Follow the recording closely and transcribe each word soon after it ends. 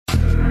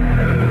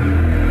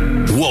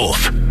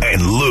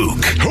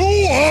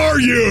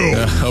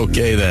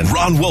Okay, then.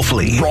 Ron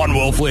Wolfley.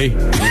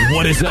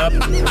 What is up?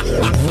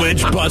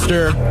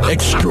 Witchbuster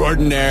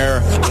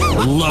extraordinaire.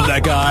 Love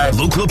that guy.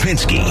 Luke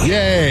Lipinski.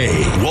 Yay.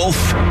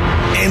 Wolf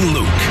and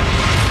Luke.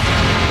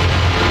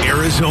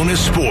 Arizona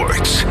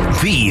Sports,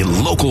 the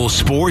local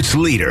sports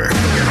leader.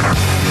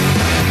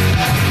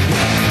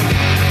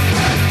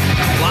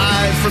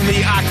 Live from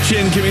the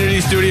Auction Community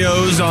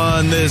Studios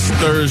on this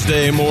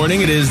Thursday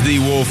morning, it is the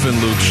Wolf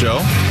and Luke Show.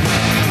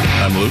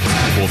 I'm Luke.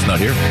 Wolf's not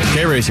here.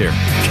 K-Ray's here.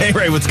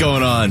 K-Ray, what's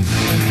going on?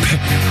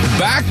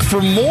 Back for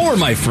more,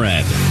 my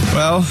friend.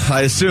 Well,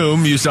 I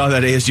assume you saw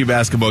that ASU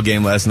basketball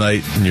game last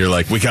night, and you're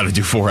like, we got to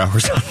do 4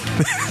 hours on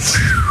this.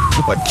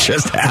 What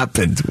just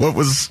happened? What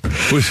was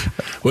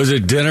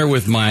it dinner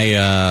with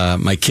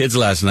my kids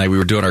last night? We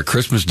were doing our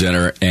Christmas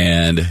dinner,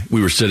 and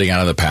we were sitting out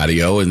on the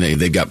patio, and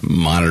they've got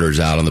monitors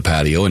out on the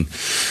patio, and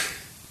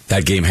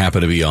that game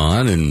happened to be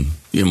on, and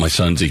my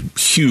son's a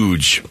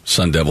huge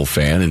Sun Devil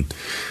fan, and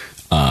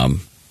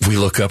we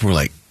look up and we're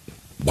like,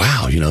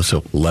 wow,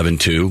 so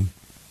 11-2,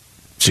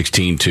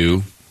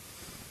 16-2,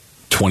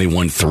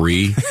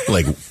 21-3.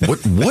 Like,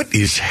 what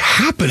is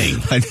happening?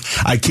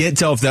 I can't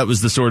tell if that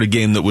was the sort of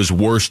game that was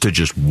worse to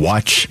just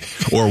watch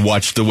or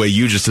watch the way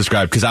you just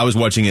described, because I was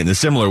watching it in a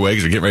similar way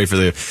because we're getting ready for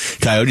the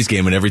Coyotes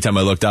game, and every time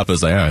I looked up, I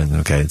was like, all right,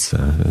 okay, it's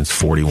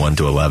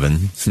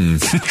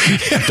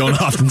 41-11.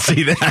 Don't often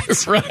see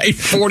that. Right,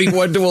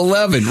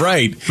 41-11,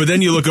 right. But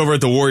then you look over at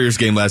the Warriors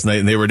game last night,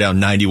 and they were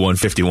down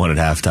 91-51 at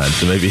halftime,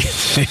 so maybe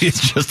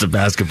it's just a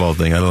basketball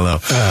thing. I don't know.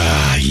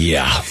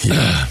 Yeah.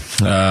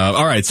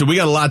 All right, so we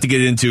got a lot to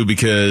get into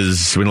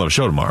because we don't have a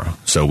show tomorrow.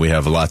 So we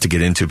have a lot to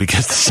get into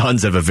because the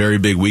Suns have a very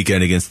big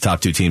weekend against the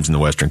top two teams in the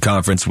Western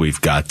Conference. We've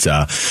got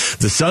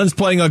the Suns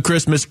playing on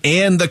Christmas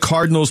and the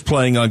Cardinals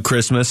playing on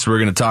Christmas. We're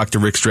going to talk to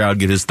Rick Stroud,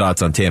 get his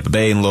thoughts on Tampa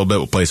Bay in a little bit.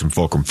 We'll play some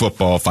Fulcrum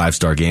football,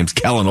 5-star games.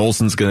 Kellen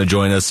Olson's going to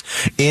join us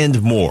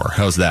and more.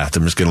 How's that?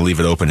 I'm just going to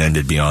leave it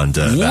open-ended beyond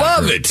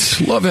Love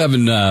it. Love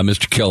having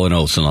Mr. Kellen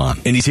Olson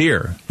on. And he's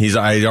here.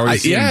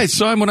 I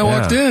saw him when I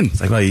walked in. It's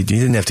like, well, you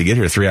didn't have to get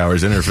here 3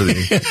 hours in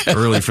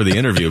early for the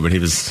interview, but he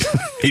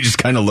just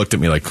kind of looked at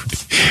me like,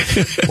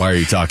 why are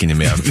you talking to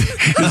me?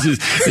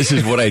 This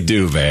is what I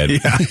do, man.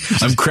 Yeah,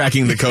 I'm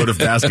cracking the code of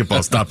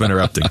basketball. Stop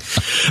interrupting.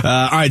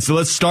 All right, so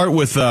let's start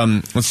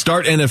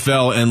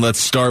NFL, and let's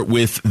start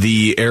with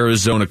the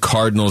Arizona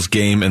Cardinals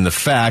game and the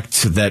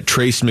fact that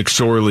Trace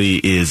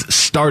McSorley is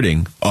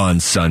starting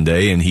on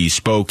Sunday, and he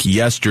spoke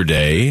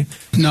yesterday.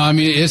 No, I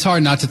mean, it's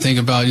hard not to think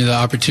about the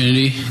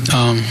opportunity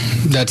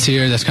that's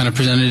here, that's kind of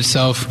presented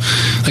itself.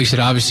 Like I said,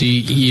 obviously,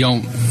 you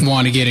don't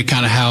want to get it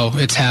kind of how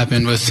it's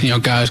happened with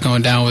guys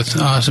going down with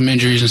some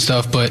injuries and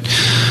stuff, but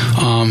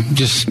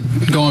just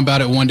going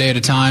about it one day at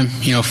a time,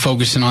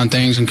 focusing on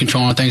things and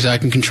controlling things that I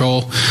can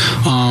control.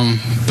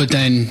 But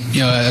then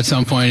at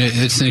some point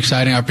it's an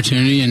exciting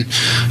opportunity, and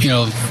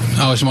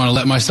I always want to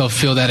let myself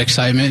feel that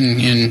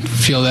excitement and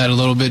feel that a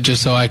little bit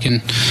just so I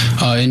can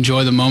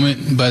enjoy the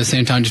moment, but at the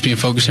same time just being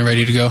focused and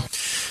ready to go.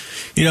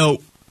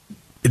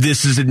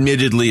 This is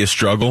admittedly a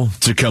struggle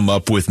to come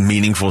up with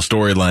meaningful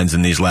storylines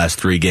in these last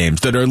 3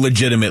 games that are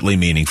legitimately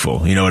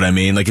meaningful. You know what I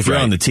mean? Like, if you're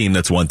on the team,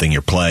 that's one thing.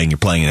 You're playing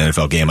an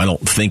NFL game. I don't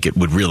think it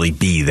would really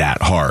be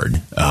that hard.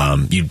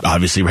 You'd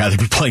obviously rather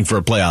be playing for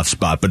a playoff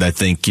spot, but I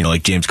think,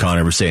 like James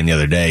Conner was saying the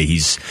other day,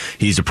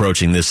 he's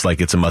approaching this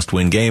like it's a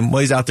must-win game. Well,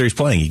 he's out there, he's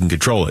playing. He can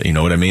control it. You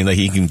know what I mean? Like,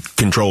 he can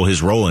control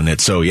his role in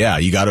it. So, yeah,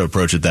 you got to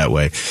approach it that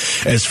way.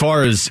 As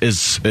far as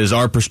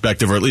our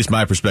perspective, or at least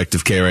my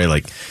perspective, K-Ray,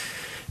 like,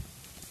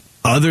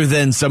 other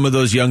than some of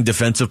those young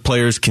defensive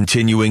players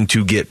continuing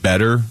to get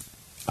better,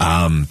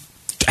 I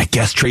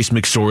guess Trace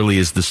McSorley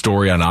is the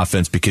story on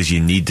offense because you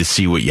need to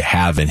see what you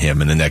have in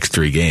him in the next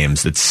 3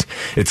 games.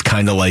 It's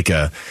kind of like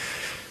a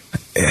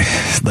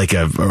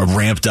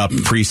ramped up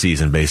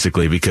preseason,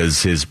 basically,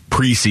 because his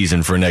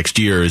preseason for next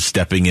year is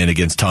stepping in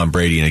against Tom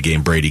Brady in a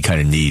game Brady kind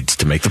of needs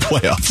to make the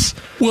playoffs.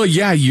 Well,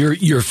 yeah,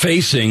 you're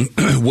facing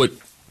what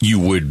you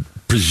would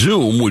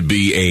presume would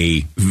be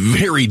a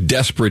very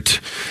desperate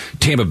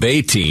Tampa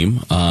Bay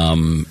team,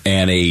 and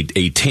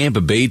a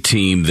Tampa Bay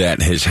team that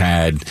has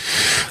had,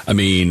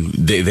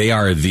 they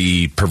are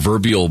the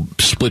proverbial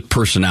split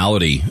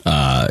personality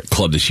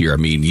club this year.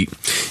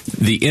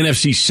 The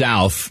NFC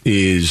South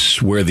is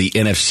where the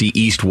NFC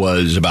East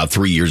was about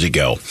 3 years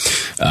ago,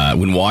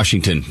 when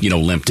Washington,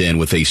 limped in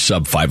with a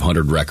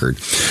sub-500 record.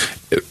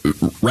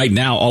 Right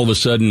now, all of a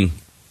sudden,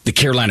 the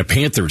Carolina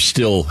Panthers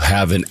still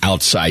have an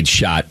outside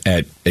shot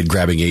at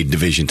grabbing a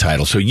division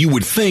title. So you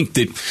would think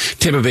that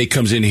Tampa Bay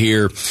comes in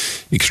here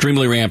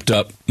extremely ramped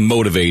up,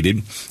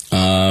 motivated.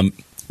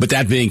 But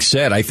that being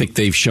said, I think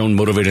they've shown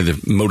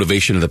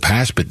motivation in the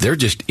past, but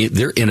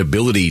their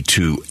inability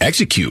to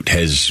execute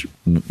has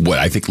what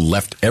I think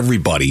left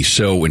everybody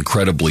so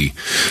incredibly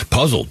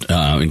puzzled,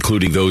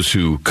 including those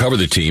who cover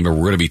the team. And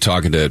we're going to be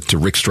talking to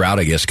Rick Stroud,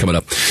 I guess, coming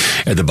up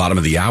at the bottom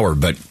of the hour.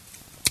 But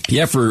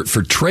yeah, for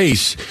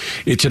Trace,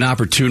 it's an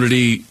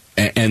opportunity,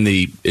 and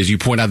as you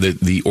point out,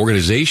 the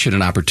organization,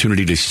 an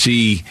opportunity to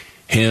see,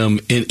 him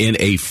in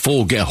a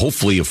full game,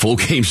 hopefully a full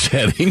game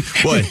setting.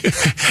 Boy,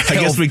 I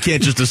guess we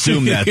can't just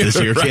assume that this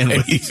year, can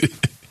we?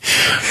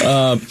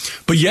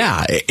 But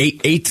yeah,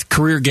 eighth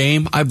career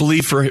game, I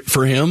believe,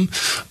 for him.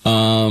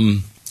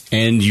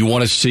 And you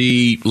want to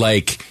see,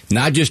 like,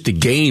 not just a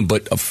game,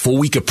 but a full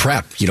week of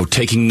prep,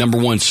 taking number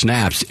one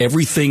snaps,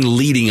 everything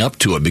leading up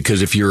to it.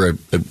 Because if you're a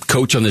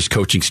coach on this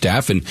coaching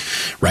staff, and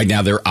right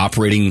now they're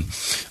operating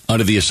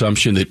under the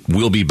assumption that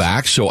we'll be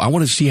back. So I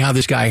want to see how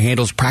this guy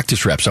handles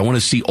practice reps. I want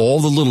to see all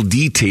the little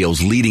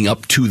details leading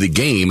up to the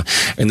game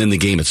and then the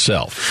game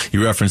itself.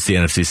 You referenced the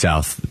NFC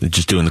South.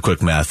 Just doing the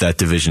quick math, that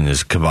division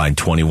is combined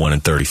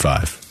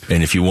 21-35.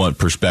 And if you want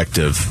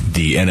perspective,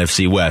 the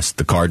NFC West,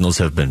 the Cardinals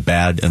have been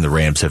bad and the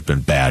Rams have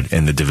been bad,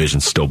 and the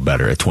division's still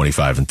better at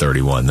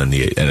 25-31 than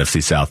the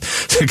NFC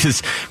South.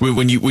 Because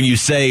when you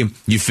say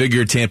you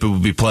figure Tampa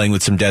would be playing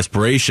with some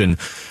desperation,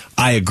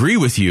 I agree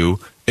with you,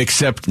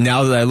 except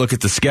now that I look at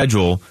the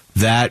schedule,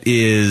 that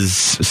is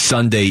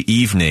Sunday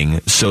evening,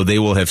 so they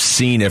will have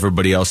seen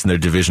everybody else in their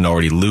division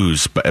already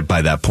lose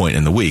by that point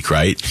in the week,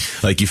 right?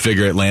 Like, you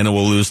figure Atlanta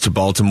will lose to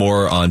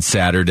Baltimore on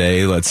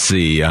Saturday. Let's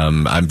see.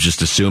 I'm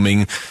just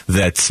assuming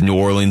that New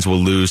Orleans will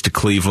lose to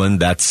Cleveland.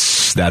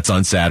 That's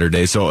on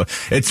Saturday. So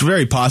it's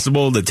very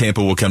possible that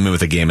Tampa will come in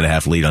with a game and a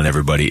half lead on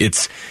everybody.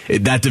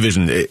 That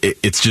division,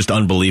 it's just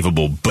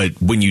unbelievable.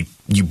 But when you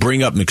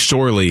bring up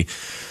McSorley,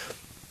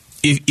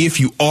 if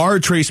you are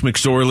Trace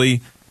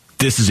McSorley,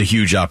 this is a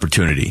huge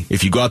opportunity.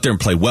 If you go out there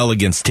and play well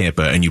against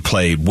Tampa and you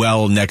play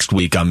well next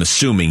week, I'm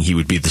assuming he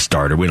would be the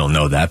starter. We don't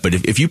know that. But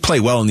if you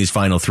play well in these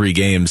final three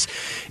games,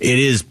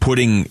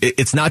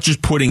 it's not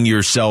just putting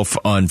yourself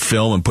on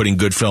film and putting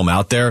good film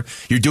out there.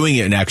 You're doing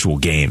it in actual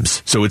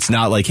games. So it's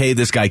not like, hey,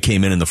 this guy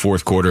came in the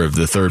fourth quarter of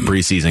the third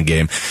preseason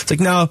game. It's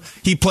like, no,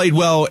 he played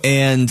well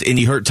and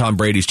he hurt Tom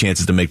Brady's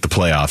chances to make the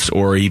playoffs.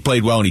 Or he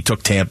played well and he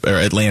took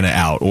Atlanta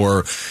out.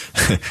 Or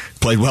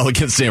played well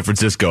against San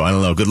Francisco. I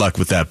don't know. Good luck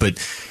with that. But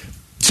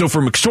so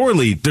for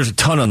McSorley, there's a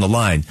ton on the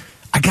line.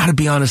 I got to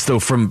be honest, though,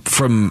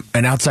 from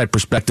an outside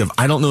perspective,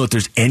 I don't know if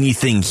there's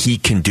anything he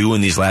can do in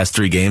these last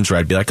three games where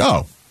I'd be like,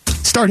 oh,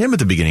 start him at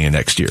the beginning of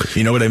next year.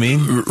 You know what I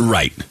mean?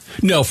 Right.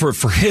 No,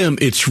 for him,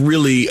 it's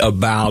really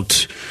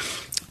about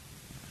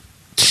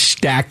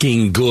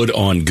stacking good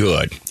on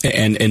good.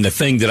 And the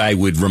thing that I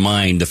would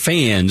remind the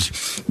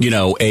fans,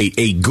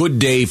 a good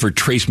day for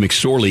Trace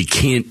McSorley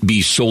can't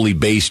be solely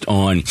based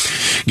on,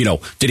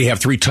 did he have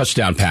 3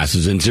 touchdown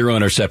passes and 0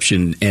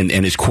 interception and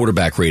his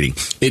quarterback rating?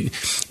 And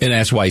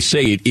that's why I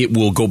say it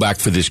will go back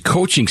for this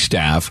coaching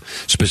staff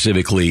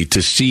specifically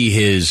to see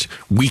his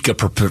week of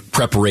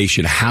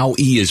preparation, how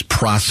he is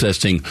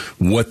processing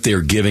what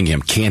they're giving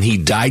him. Can he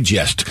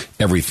digest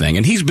everything?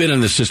 And he's been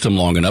in the system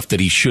long enough that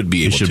he should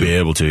be able to. He should be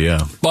able to,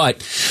 yeah.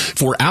 But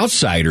for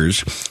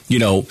outsiders,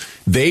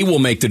 they will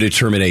make the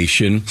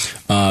determination.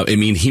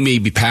 He may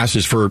be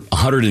passes for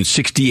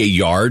 168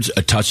 yards,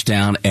 a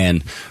touchdown,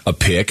 and a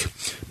pick.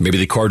 Maybe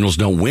the Cardinals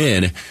don't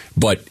win,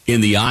 but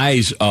in the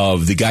eyes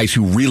of the guys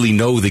who really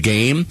know the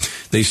game,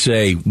 they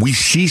say, we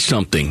see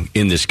something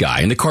in this guy.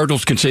 And the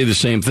Cardinals can say the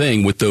same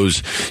thing with those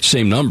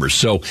same numbers.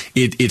 So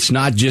it's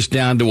not just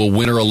down to a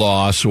win or a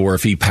loss, or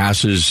if he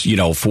passes,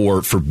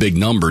 for big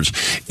numbers.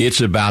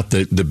 It's about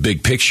the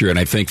big picture. And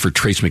I think for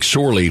Trace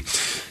McSorley,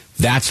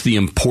 that's the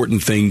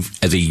important thing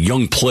as a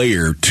young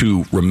player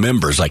to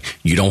remember. It's like,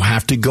 you don't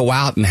have to go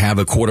out and have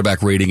a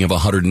quarterback rating of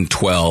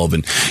 112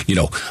 and,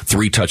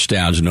 3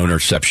 touchdowns and no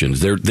interceptions.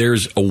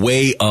 There's a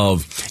way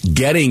of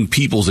getting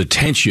people's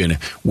attention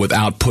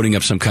without putting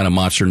up some kind of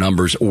monster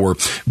numbers or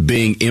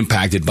being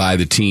impacted by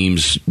the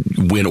team's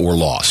win or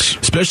loss.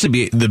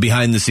 Especially the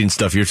behind-the-scenes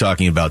stuff you're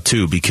talking about,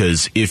 too,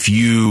 because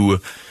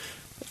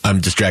I'm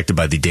distracted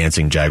by the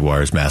dancing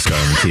Jaguars mascot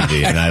on the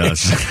TV, and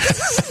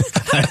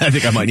I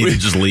think I might need to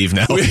just leave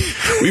now.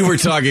 We were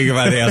talking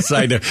about the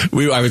outside.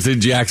 I was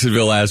in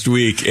Jacksonville last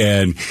week,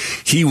 and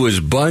he was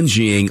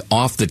bungeeing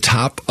off the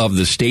top of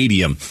the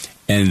stadium,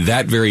 and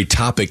that very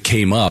topic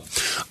came up.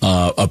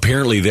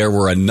 Apparently, there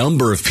were a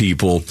number of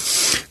people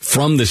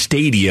from the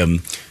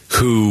stadium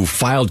who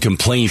filed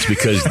complaints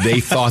because they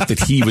thought that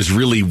he was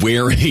really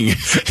wearing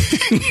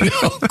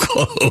no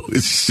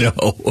clothes. So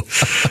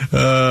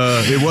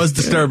it was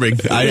disturbing.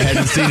 I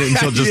hadn't seen it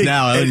until just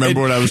now. I don't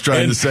remember what I was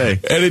trying to say.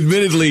 And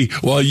admittedly,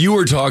 while you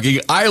were talking,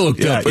 I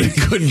looked up and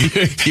couldn't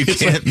get you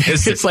can't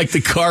miss it. It's like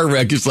the car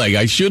wreck. It's like,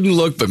 I shouldn't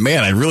look, but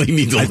man, I really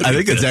need to look. I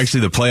think it's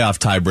actually the playoff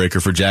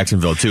tiebreaker for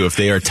Jacksonville, too. If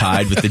they are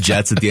tied with the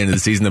Jets at the end of the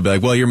season, they'll be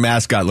like, well, your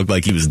mascot looked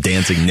like he was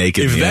dancing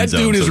naked. If in the that end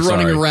zone, dude is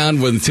running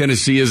around when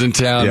Tennessee is in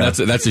town, yeah,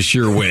 that's a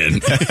sure win.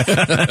 No,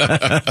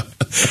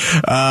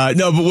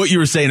 but what you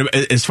were saying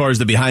as far as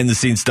the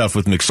behind-the-scenes stuff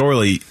with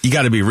McSorley, you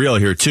got to be real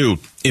here, too.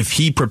 If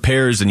he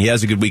prepares and he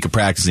has a good week of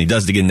practice and he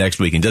does it again next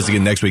week and does it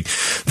again next week,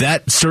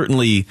 that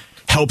certainly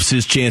helps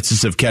his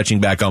chances of catching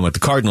back on with the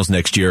Cardinals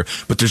next year.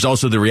 But there's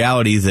also the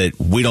reality that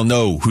we don't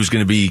know who's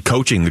going to be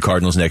coaching the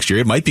Cardinals next year.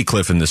 It might be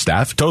Cliff and the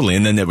staff, totally,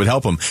 and then it would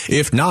help him.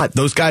 If not,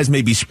 those guys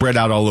may be spread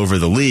out all over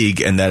the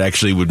league, and that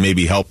actually would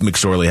maybe help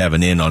McSorley have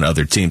an in on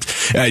other teams.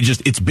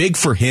 It's big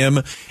for him.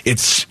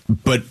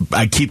 But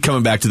I keep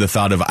coming back to the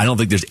thought of I don't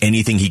think there's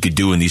anything he could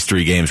do in these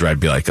 3 games where I'd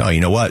be like, oh,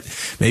 you know what?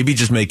 Maybe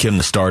just make him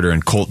the starter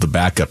and Colt the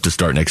backup to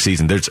start next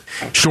season. There's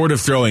short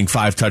of throwing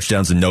 5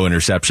 touchdowns and no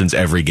interceptions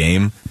every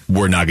game.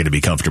 We're not going to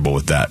be comfortable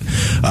with that.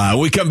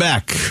 We come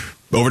back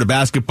over to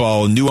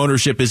basketball. New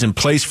ownership is in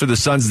place for the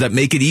Suns that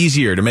make it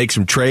easier to make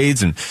some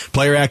trades and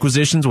player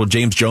acquisitions. Well,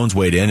 James Jones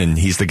weighed in, and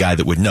he's the guy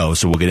that would know.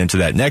 So we'll get into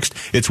that next.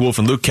 It's Wolf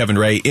and Luke. Kevin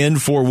Ray in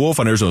for Wolf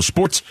on Arizona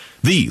Sports,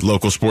 the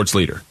local sports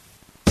leader.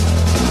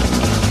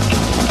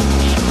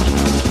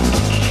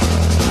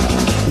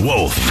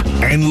 Wolf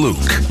and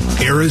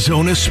Luke,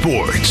 Arizona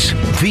Sports,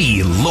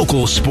 the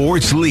local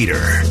sports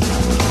leader.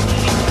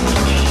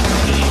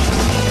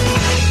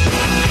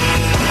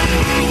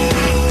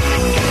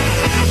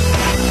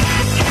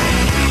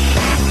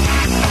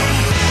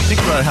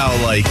 Think about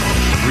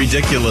how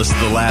ridiculous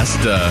the last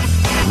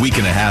week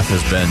and a half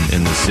has been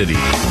in the city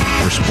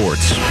for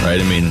sports, right?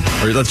 I mean,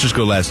 or let's just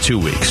go last 2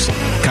 weeks.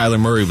 Kyler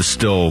Murray was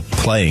still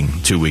playing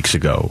 2 weeks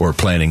ago, or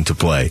planning to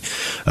play.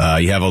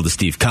 You have all the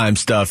Steve Keim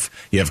stuff.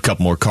 You have a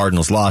couple more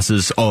Cardinals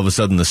losses. All of a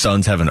sudden, the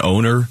Suns have an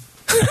owner.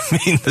 I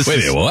mean,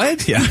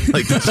 what? Yeah,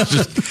 this is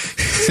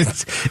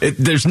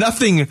just there's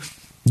nothing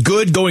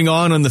good going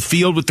on the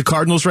field with the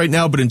Cardinals right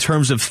now, but in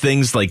terms of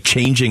things like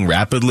changing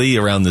rapidly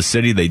around the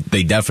city,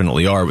 they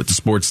definitely are with the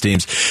sports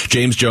teams.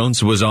 James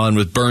Jones was on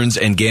with Burns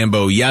and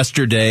Gambo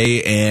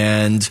yesterday,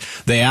 and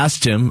they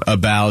asked him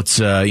about,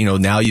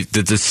 now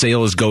that the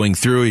sale is going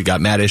through, you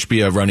got Matt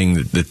Ishbia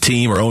running the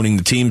team or owning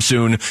the team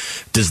soon.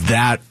 Does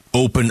that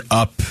open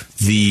up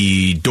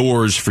the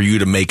doors for you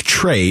to make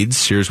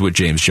trades? Here's what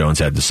James Jones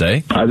had to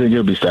say. I think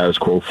it'll be status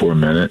quo for a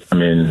minute. I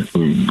mean,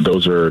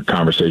 those are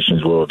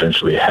conversations we'll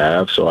eventually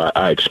have, so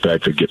I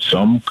expect to get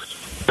some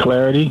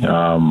clarity.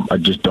 I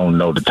just don't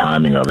know the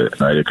timing of it,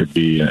 right? It could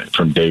be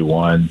from day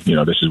one,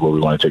 this is where we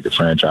want to take the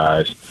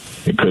franchise.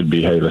 It could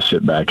be, hey, let's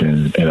sit back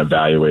and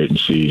evaluate and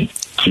see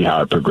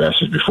how it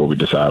progresses before we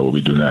decide what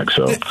we do next.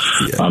 So,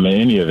 in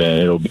any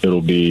event,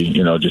 it'll be,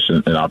 just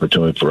an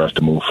opportunity for us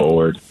to move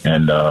forward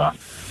and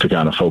to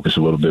kind of focus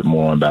a little bit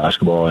more on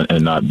basketball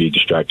and not be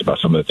distracted by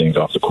some of the things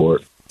off the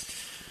court.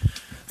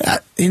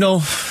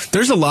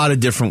 There's a lot of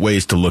different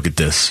ways to look at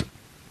this.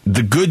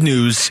 The good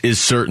news is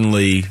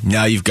certainly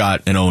now you've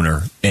got an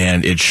owner,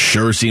 and it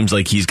sure seems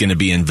like he's going to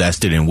be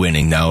invested in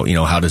winning. Now,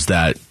 how does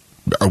that...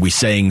 Are we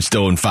saying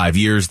still in 5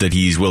 years that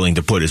he's willing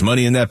to put his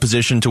money in that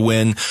position to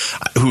win?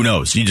 Who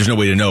knows? There's no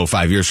way to know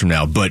 5 years from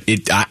now. But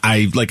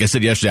I like I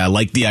said yesterday, I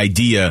like the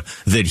idea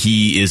that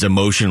he is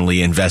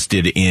emotionally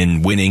invested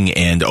in winning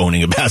and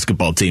owning a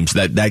basketball team.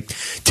 So that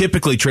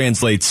typically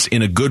translates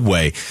in a good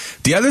way.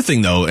 The other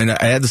thing, though, and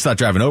I had to start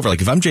driving over,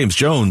 if I'm James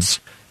Jones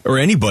or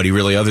anybody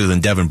really other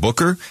than Devin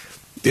Booker,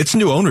 it's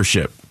new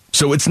ownership.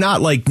 So it's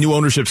not like new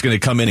ownership's going to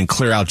come in and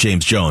clear out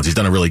James Jones. He's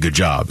done a really good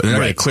job. And they're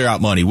not going to clear out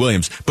Monty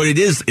Williams. But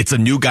it's a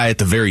new guy at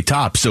the very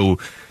top. So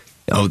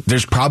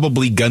there's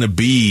probably going to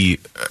be...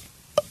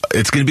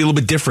 It's going to be a little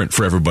bit different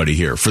for everybody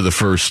here for the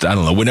first,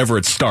 whenever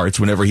it starts,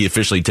 whenever he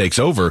officially takes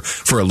over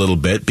for a little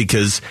bit,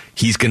 because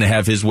he's going to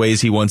have his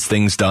ways he wants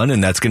things done,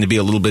 and that's going to be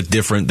a little bit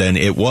different than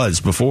it was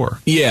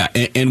before. Yeah,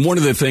 and one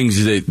of the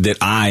things that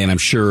and I'm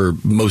sure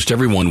most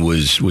everyone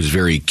was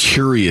very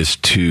curious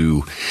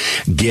to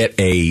get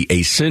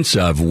a sense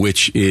of,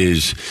 which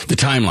is the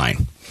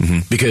timeline. Mm-hmm.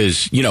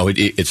 Because,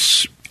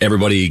 it's...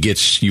 Everybody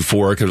gets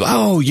euphoric.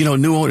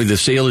 New owner, the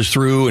sale is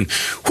through, and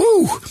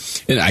whoo!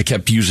 And I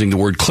kept using the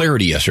word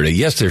clarity yesterday.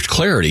 Yes, there's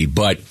clarity,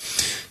 but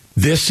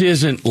this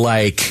isn't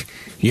like,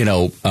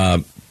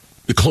 the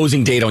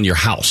closing date on your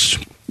house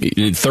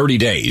in 30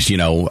 days.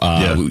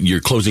 You're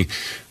closing.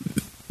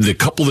 The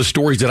couple of the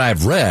stories that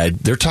I've read,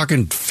 they're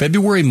talking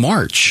February,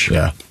 March,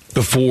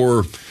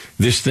 before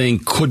this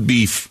thing could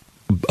be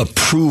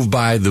approved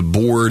by the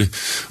board,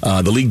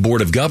 the league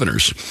board of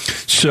governors.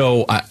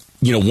 So.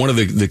 One of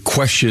the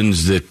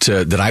questions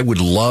that I would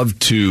love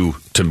to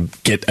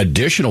get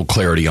additional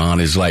clarity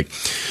on is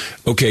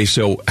okay,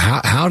 so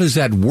how does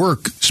that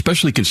work,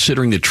 especially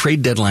considering the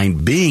trade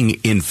deadline being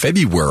in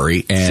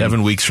February? And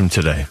 7 weeks from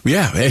today.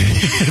 Yeah,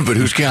 but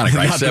who's counting,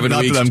 right? 7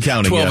 weeks, I'm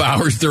counting, 12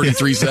 hours,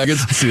 33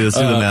 seconds. Let's do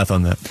the math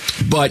on that.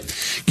 But,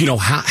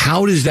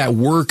 how does that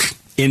work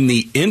in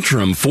the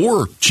interim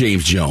for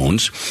James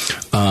Jones?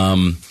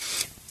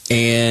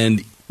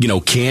 And,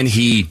 can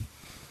he...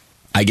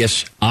 I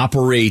guess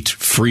operate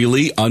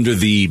freely under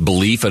the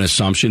belief and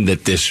assumption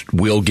that this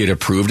will get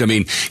approved? I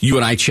mean, you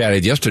and I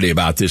chatted yesterday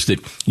about this, that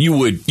you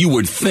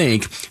would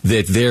think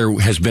that there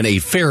has been a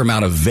fair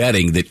amount of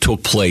vetting that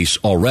took place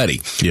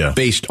already,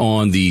 based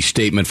on the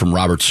statement from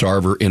Robert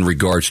Sarver in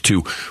regards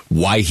to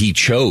why he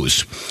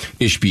chose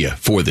Ishbia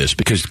for this,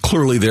 because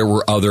clearly there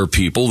were other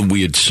people.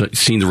 We had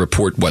seen the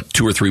report,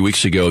 2 or 3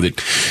 weeks ago, that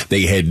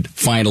they had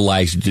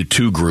finalized into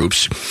 2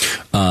 groups,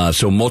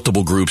 so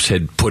multiple groups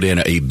had put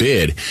in a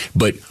bid,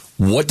 but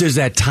what does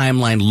that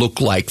timeline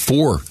look like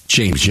for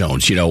James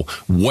Jones?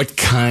 What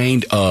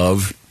kind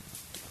of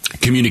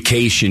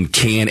communication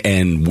can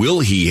and will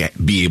he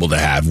be able to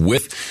have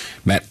with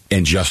Matt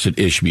and Justin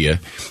Ishbia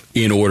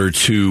in order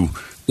to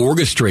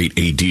orchestrate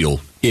a deal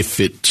if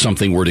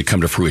something were to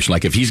come to fruition?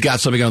 Like, if he's got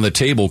something on the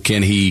table,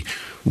 can he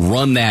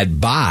run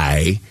that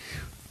by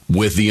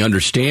with the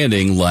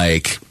understanding,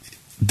 like,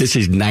 this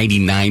is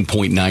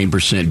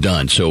 99.9%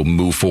 done, so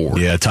move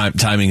forward? Yeah,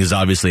 timing is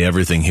obviously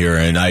everything here,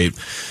 and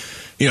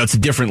it's a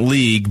different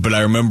league, but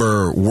I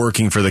remember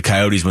working for the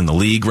Coyotes when the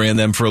league ran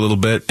them for a little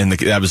bit, and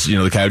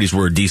the Coyotes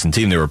were a decent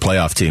team. They were a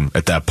playoff team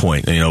at that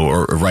point,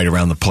 or right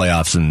around the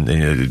playoffs, and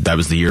that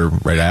was the year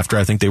right after.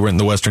 I think they were in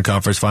the Western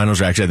Conference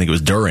Finals, or actually I think it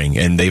was during,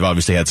 and they've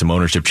obviously had some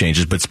ownership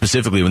changes, but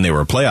specifically when they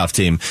were a playoff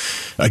team,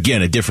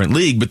 again, a different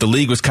league, but the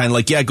league was kind of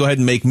like, yeah, go ahead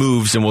and make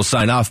moves and we'll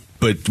sign off,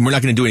 but we're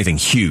not going to do anything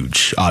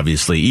huge,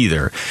 obviously,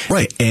 either.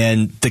 Right.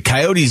 And the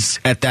Coyotes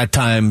at that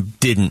time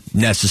didn't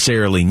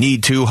necessarily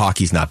need to.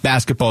 Hockey's not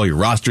basketball. Your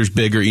roster's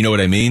bigger. You know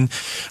what I mean?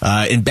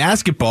 In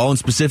basketball, and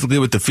specifically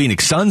with the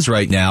Phoenix Suns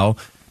right now,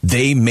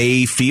 they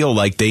may feel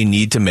like they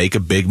need to make a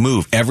big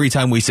move. Every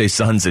time we say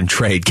Suns and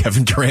trade,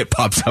 Kevin Durant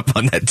pops up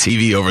on that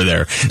TV over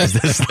there.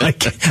 It's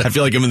like, I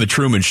feel like I'm in the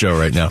Truman Show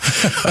right now.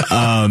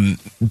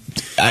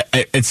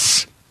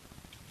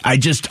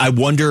 I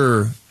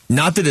wonder.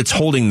 Not that it's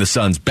holding the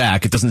Suns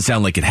back. It doesn't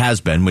sound like it has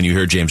been when you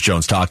hear James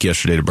Jones talk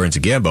yesterday to Burns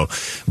and Gambo.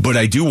 But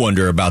I do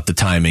wonder about the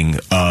timing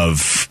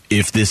of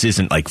if this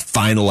isn't like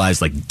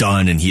finalized, like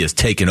done, and he has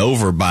taken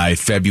over by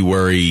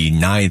February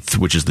 9th,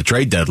 which is the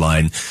trade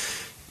deadline.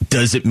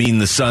 Does it mean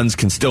the Suns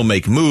can still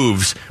make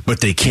moves,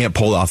 but they can't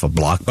pull off a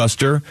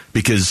blockbuster?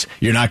 Because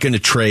you're not going to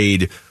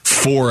trade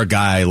for a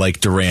guy like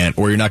Durant,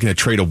 or you're not going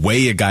to trade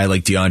away a guy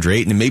like DeAndre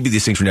Ayton, and maybe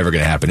these things were never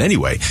going to happen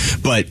anyway.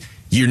 But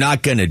you're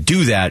not going to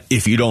do that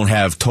if you don't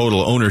have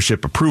total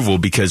ownership approval,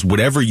 because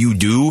whatever you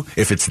do,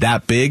 if it's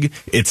that big,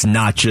 it's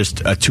not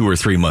just a 2 or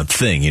 3 month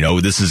thing.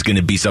 This is going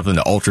to be something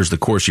that alters the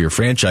course of your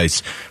franchise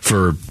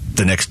for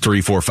the next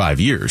 3, 4, 5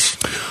 years.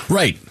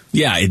 Right.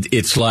 Yeah.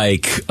 It's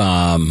like,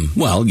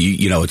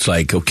 it's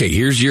like, okay,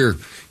 here's your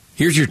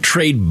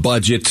trade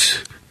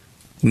budget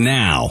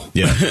now.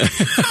 Yeah.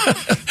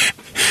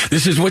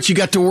 This is what you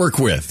got to work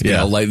with. You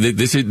know, like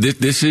this is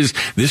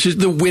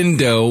the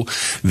window.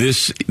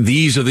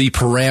 These are the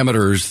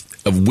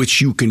parameters of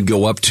which you can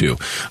go up to.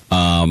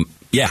 I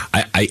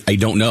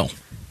don't know.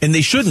 And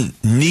they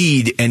shouldn't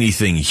need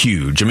anything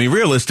huge. I mean,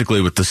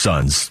 realistically, with the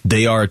Suns,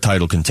 they are a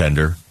title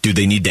contender. Do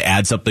they need to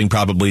add something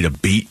probably to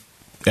beat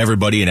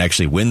everybody and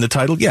actually win the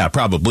title? Yeah,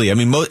 probably. I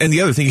mean, and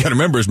the other thing you got to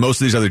remember is most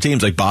of these other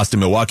teams like Boston,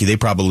 Milwaukee, they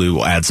probably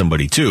will add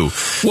somebody too.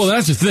 Well,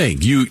 that's the thing.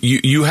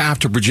 You have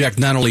to project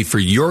not only for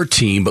your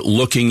team, but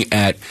looking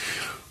at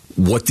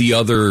what the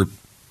other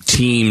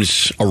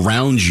teams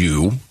around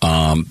you,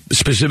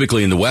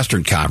 specifically in the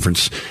Western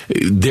Conference,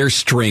 their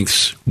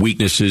strengths,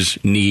 weaknesses,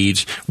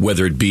 needs,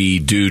 whether it be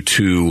due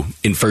to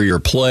inferior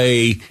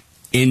play,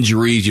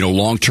 injuries,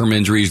 long-term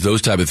injuries,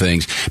 those type of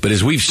things. But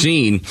as we've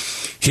seen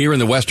here in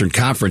the Western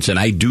Conference, and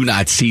I do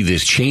not see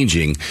this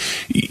changing,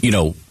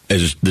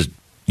 as the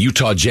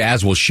Utah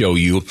Jazz will show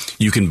you,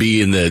 you can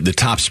be in the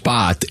top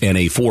spot in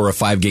a 4 or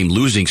 5 game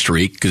losing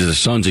streak, because the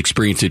Suns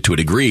experienced it to a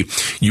degree.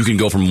 You can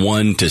go from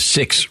 1 to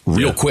 6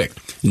 real quick.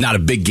 Not a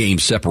big game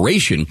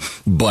separation,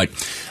 but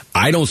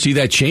I don't see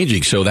that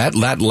changing. So that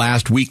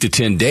last week to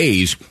 10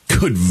 days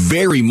could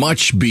very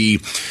much be,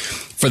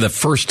 for the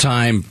first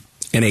time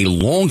in a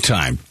long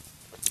time,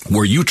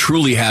 where you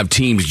truly have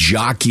teams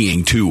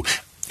jockeying to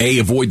A,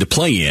 avoid the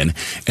play-in,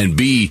 and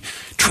B,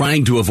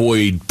 trying to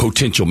avoid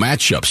potential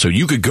matchups. So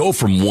you could go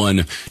from 1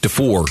 to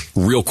 4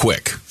 real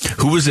quick.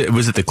 Who was it?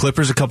 Was it the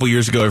Clippers a couple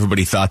years ago?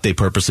 Everybody thought they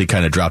purposely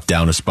kind of dropped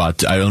down a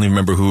spot. I don't even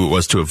remember who it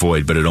was to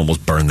avoid, but it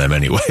almost burned them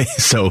anyway.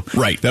 So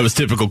right, that was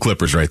typical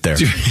Clippers right there.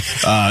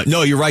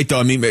 No, you're right, though.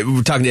 I mean, we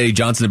were talking to Eddie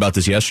Johnson about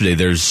this yesterday.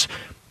 There's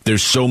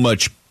so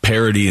much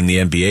parity in the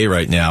NBA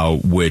right now,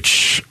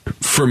 which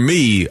for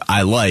me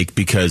I like,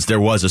 because there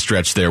was a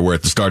stretch there where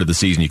at the start of the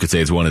season you could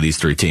say it's one of these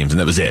 3 teams, and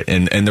that was it.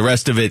 And the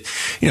rest of it,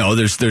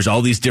 there's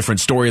all these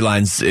different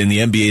storylines, and the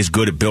NBA is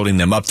good at building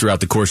them up throughout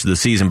the course of the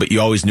season, but you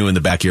always knew in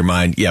the back of your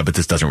mind, but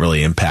this doesn't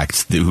really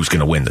impact who's going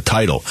to win the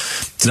title.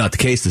 It's not the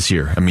case this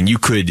year. I mean, you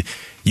could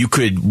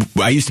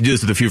I used to do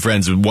this with a few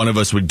friends, and one of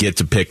us would get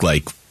to pick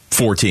like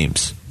 4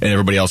 teams, and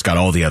everybody else got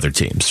all the other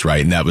teams,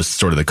 right? And that was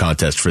sort of the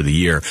contest for the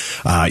year.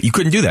 You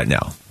couldn't do that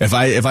now. If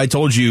I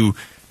told you,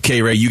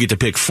 K-Ray, you get to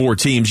pick 4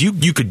 teams, you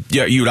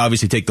would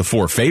obviously take the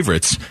 4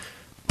 favorites,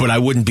 but I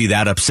wouldn't be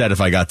that upset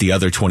if I got the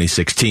other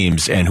 26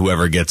 teams and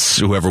whoever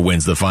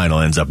wins the final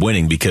ends up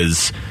winning,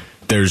 because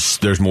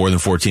there's more than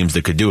 4 teams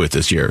that could do it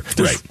this year.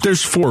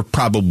 There's 4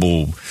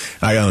 probable.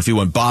 I don't know if you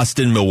went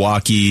Boston,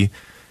 Milwaukee,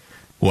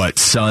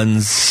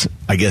 Suns,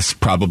 I guess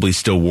probably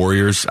still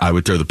Warriors. I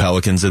would throw the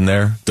Pelicans in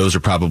there. Those are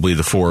probably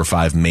the 4 or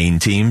 5 main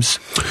teams.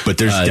 But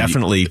there's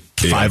definitely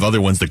 5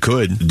 other ones that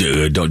could.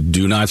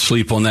 Do not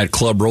sleep on that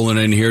club rolling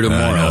in here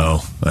tomorrow.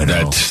 I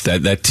know.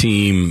 That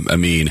team, I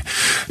mean,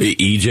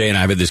 EJ and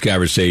I have had this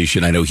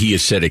conversation. I know he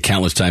has said it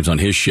countless times on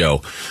his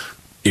show.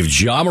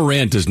 If Ja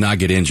Morant does not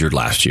get injured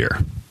last year,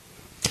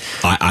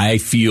 I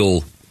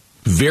feel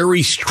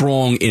very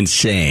strong in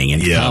saying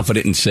and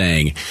confident in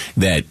saying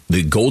that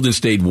the Golden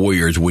State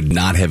Warriors would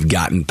not have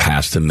gotten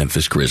past the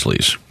Memphis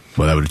Grizzlies.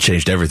 Well, that would have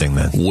changed everything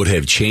then. Would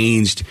have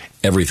changed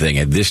everything.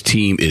 And this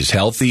team is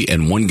healthy,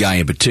 and one guy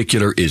in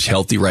particular is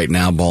healthy right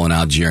now, balling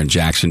out, Jaren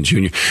Jackson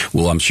Jr.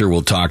 Well, I'm sure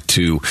we'll talk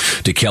to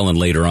Kellen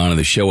later on in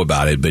the show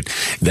about it, but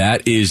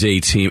that is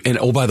a team. And,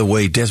 oh, by the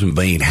way, Desmond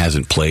Bane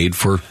hasn't played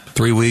for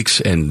 3 weeks,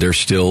 and they're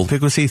still... I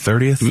think, was he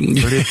 30th?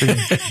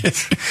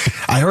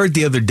 I heard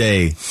the other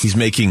day he's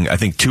making, I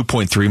think,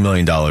 $2.3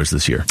 million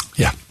this year.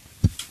 Yeah.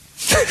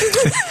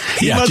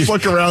 You must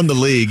look around the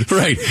league.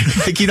 Right.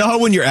 Like, you know how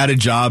when you're at a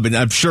job, and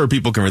I'm sure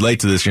people can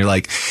relate to this, and you're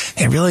like,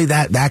 hey, really,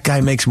 that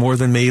guy makes more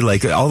than me?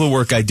 Like, all the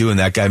work I do, and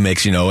that guy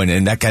makes,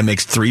 and that guy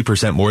makes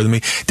 3% more than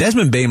me.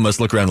 Desmond Bane must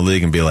look around the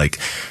league and be like,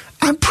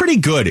 I'm pretty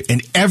good,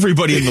 and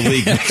everybody in the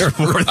league makes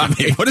more than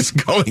me. What is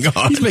going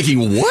on? He's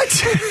making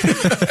what?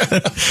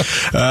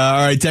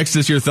 All right, text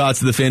us your thoughts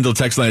to the FanDuel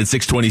text line at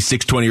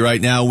 620-620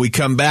 right now. We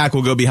come back,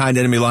 we'll go behind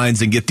enemy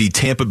lines and get the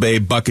Tampa Bay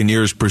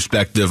Buccaneers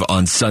perspective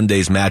on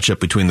Sunday's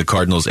matchup between the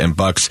Cardinals and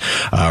Bucs.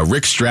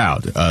 Rick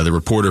Stroud, the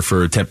reporter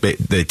for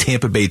the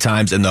Tampa Bay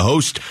Times and the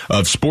host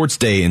of Sports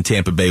Day in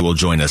Tampa Bay, will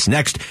join us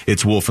next.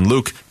 It's Wolf and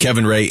Luke.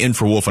 Kevin Ray in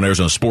for Wolf on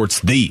Arizona Sports,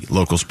 the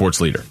local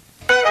sports leader.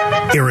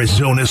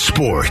 Arizona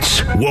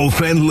Sports,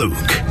 Wolf and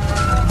Luke.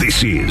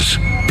 This is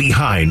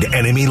Behind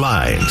Enemy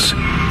Lines,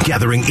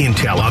 gathering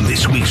intel on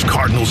this week's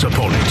Cardinals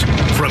opponent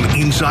from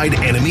inside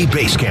enemy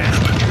base camp.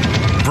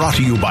 Brought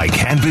to you by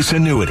Canvas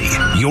Annuity.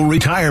 Your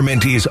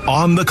retirement is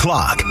on the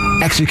clock.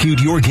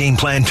 Execute your game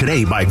plan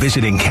today by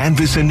visiting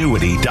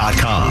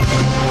canvasannuity.com.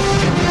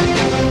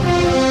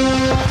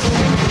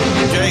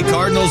 Okay,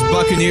 Cardinals,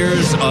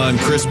 Buccaneers on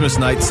Christmas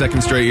night.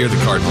 Second straight year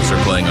the Cardinals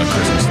are playing on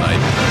Christmas night.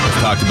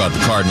 We've talked about the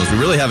Cardinals. We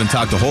really haven't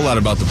talked a whole lot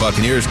about the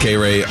Buccaneers,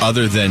 K-Ray,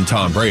 other than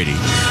Tom Brady.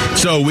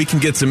 So we can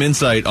get some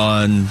insight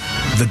on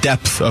the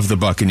depth of the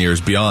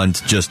Buccaneers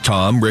beyond just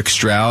Tom. Rick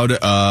Stroud,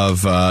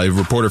 a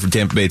reporter for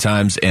Tampa Bay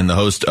Times and the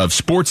host of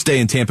Sports Day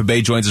in Tampa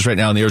Bay, joins us right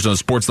now on the Arizona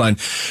Sports Line.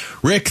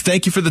 Rick,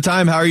 thank you for the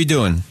time. How are you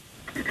doing?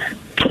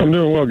 I'm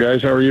doing well,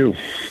 guys. How are you?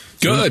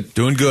 Good.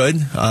 Doing good.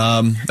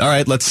 All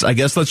right, let's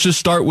just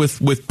start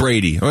with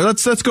Brady. Or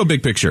let's go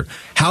big picture.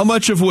 How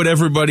much of what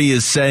everybody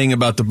is saying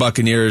about the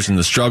Buccaneers and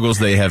the struggles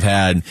they have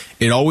had,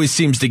 it always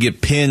seems to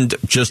get pinned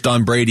just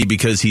on Brady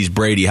because he's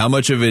Brady. How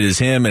much of it is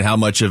him, and how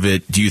much of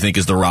it do you think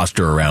is the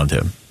roster around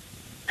him?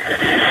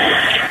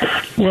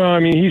 Well, I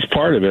mean, he's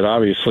part of it,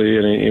 obviously,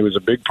 and it was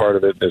a big part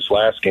of it this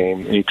last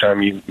game.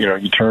 Anytime you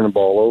turn the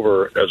ball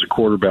over as a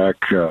quarterback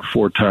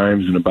 4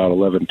 times in about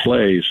 11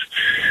 plays,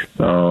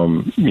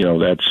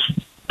 that's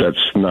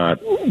not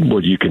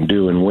what you can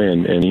do and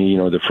win. And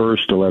the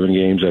first 11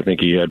 games, I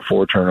think he had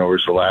 4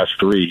 turnovers. The last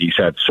 3, he's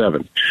had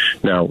 7.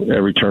 Now,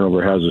 every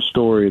turnover has a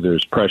story.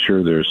 There's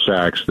pressure. There's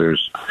sacks.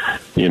 There's,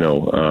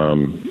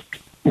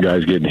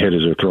 guys getting hit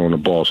as they're throwing the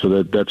ball.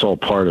 So that's all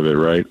part of it,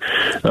 right?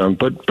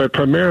 But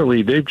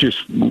primarily, they've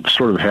just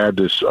sort of had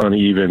this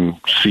uneven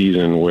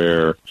season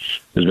where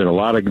there's been a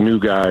lot of new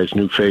guys,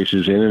 new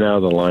faces in and out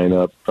of the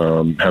lineup,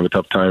 have a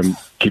tough time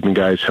keeping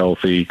guys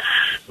healthy.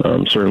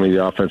 Certainly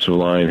the offensive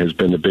line has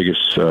been the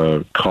biggest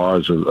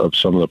cause of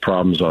some of the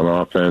problems on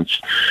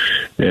offense,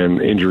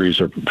 and injuries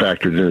are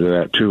factored into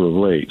that too of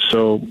late.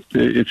 So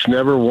it's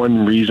never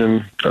one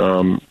reason.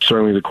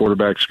 Certainly the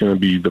quarterback's going to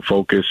be the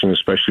focus, and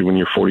especially when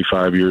you're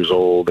 45 years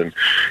old, and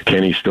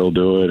can he still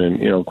do it?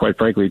 And, quite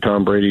frankly,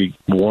 Tom Brady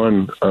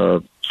won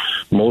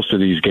most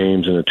of these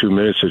games in a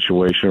 2-minute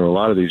situation, or a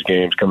lot of these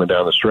games coming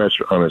down the stretch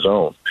on his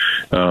own,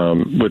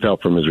 with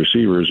help from his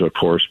receivers, of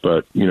course.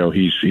 But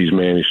he's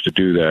managed to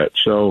do that.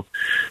 So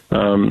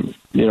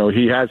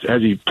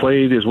has he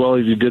played as well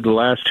as he did the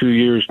last 2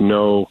 years?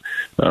 No,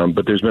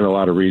 but there's been a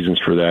lot of reasons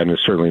for that, and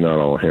it's certainly not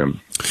all him.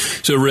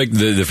 So, Rick,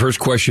 the first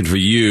question for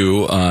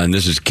you, and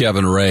this is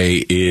Kevin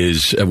Ray,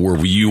 is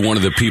were you one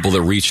of the people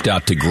that reached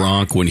out to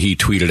Gronk when he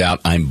tweeted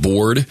out, "I'm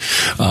bored"?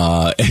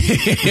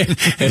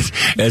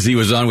 As he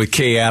was on with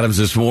Kay Adams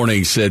this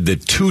morning, said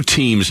that 2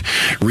 teams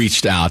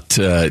reached out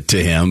to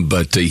him,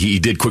 but he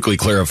did quickly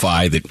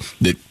clarify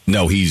that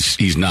no,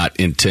 he's not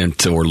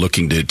intent or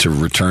looking to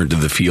return to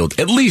the field,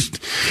 at least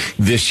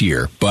this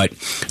year. But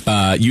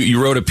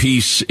you wrote a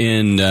piece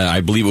in, I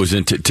believe it was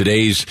in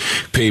today's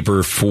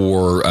paper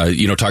for,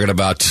 talking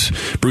about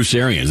Bruce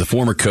Arians, the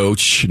former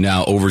coach,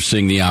 now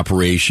overseeing the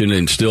operation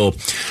and still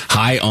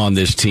high on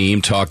this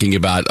team, talking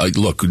about,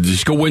 look,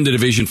 just go win the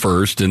division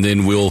first, and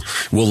then we'll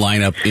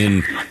line up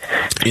in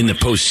the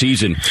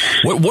postseason.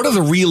 What are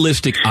the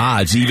realistic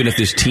odds, even if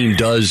this team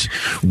does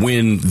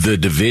win the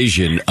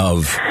division,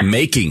 of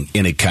making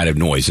any kind of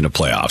noise in the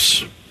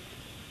playoffs?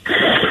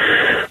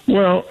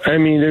 Well, I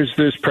mean,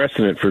 there's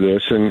precedent for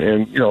this,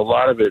 and you know, a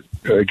lot of it,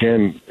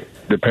 again,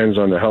 depends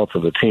on the health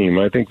of the team.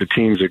 I think the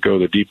teams that go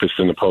the deepest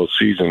in the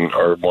postseason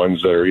are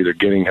ones that are either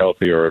getting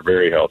healthy or are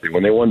very healthy.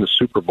 When they won the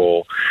Super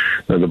Bowl,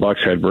 the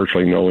Bucs had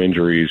virtually no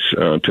injuries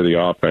to the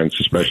offense,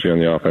 especially on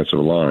the offensive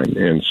line,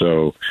 and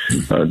so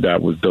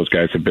those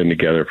guys have been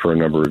together for a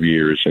number of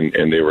years,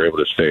 and they were able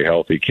to stay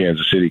healthy.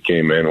 Kansas City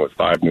came in with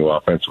 5 new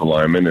offensive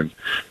linemen, and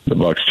the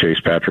Bucs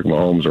chased Patrick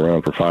Mahomes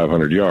around for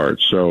 500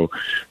 yards. So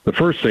the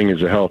first thing is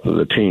the health of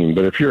the team.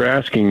 But if you're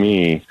asking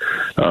me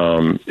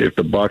if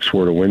the Bucs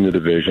were to win the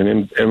division,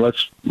 and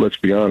let's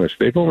be honest,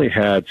 they've only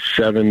had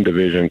 7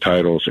 division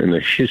titles in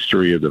the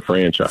history of the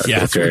franchise.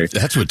 Yeah, okay,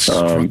 that's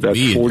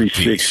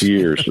 46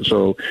 years.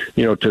 So,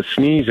 you know, to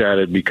sneeze at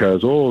it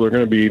because they're going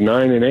to be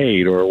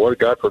 9-8, or what?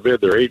 God forbid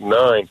they're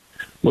 8-9.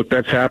 Look,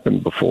 that's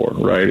happened before,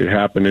 right? It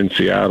happened in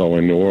Seattle,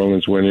 and New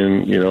Orleans went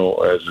in, you know,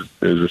 as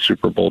a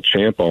Super Bowl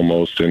champ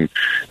almost, and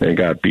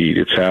got beat.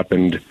 It's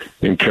happened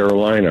in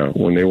Carolina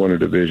when they won a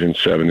division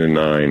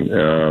 7-9.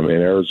 In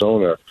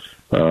Arizona,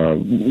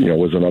 you know,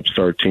 was an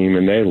upstart team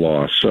and they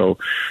lost. So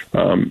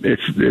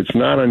it's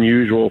not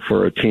unusual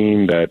for a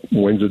team that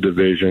wins a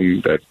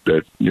division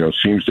that you know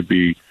seems to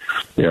be,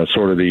 you know,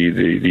 sort of the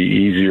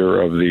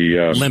easier of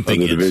the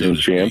division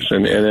champs,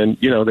 and then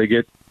you know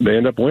they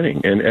end up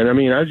winning. And I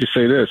mean, I just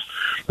say this: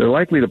 they're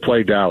likely to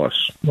play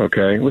Dallas.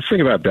 Okay, let's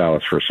think about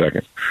Dallas for a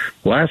second.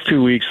 Last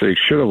 2 weeks they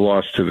should have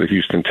lost to the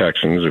Houston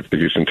Texans if the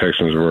Houston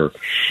Texans were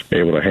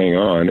able to hang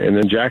on, and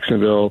then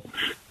Jacksonville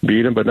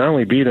beat them, but not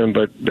only beat them,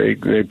 but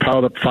they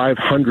piled up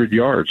 500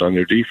 yards on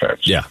their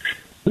defense. Yeah.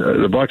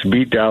 The Bucs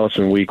beat Dallas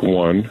in Week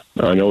 1.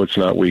 I know it's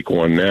not Week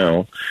 1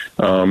 now,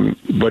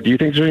 but do you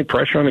think there's any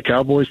pressure on the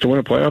Cowboys to win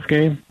a playoff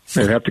game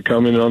and have to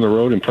come in on the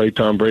road and play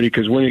Tom Brady?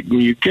 Because when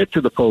you get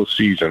to the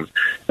postseason,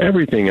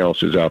 everything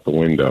else is out the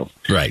window.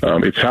 Right.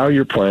 It's how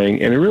you're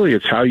playing, and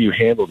it's how you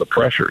handle the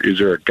pressure. Is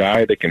there a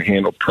guy that can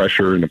handle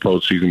pressure in the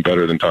postseason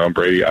better than Tom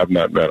Brady? I've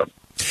not met him.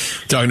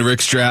 Talking to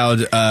Rick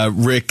Stroud.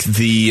 Rick,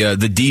 the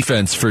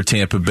defense for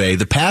Tampa Bay,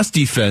 the pass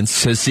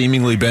defense has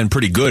seemingly been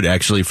pretty good,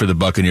 actually, for the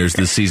Buccaneers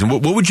this season.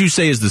 What would you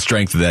say is the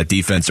strength of that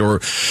defense?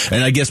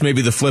 And I guess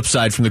maybe the flip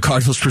side from the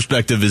Cardinals'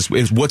 perspective is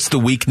what's the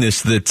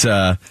weakness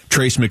that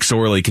Trace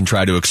McSorley can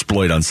try to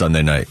exploit on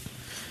Sunday night?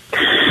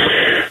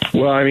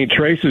 Well, I mean,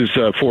 Trace is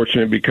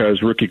fortunate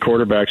because rookie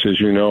quarterbacks, as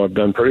you know, have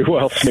done pretty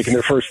well making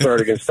their first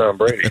start against Tom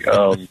Brady,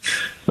 of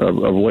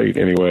late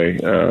anyway.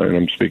 And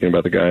I'm speaking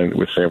about the guy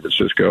with San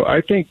Francisco.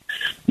 I think,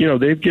 you know,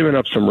 they've given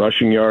up some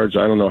rushing yards.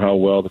 I don't know how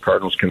well the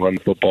Cardinals can run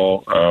the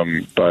football,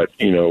 but,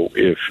 you know,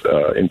 if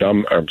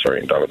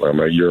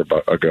a year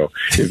ago,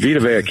 if Vita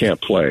Vea can't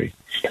play,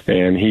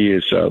 and he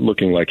is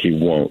looking like he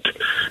won't,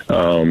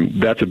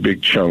 that's a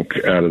big chunk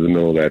out of the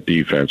middle of that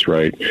defense,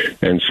 right?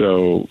 And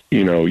so,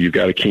 you know, you've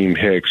got Akeem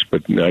Hicks,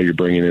 but now you're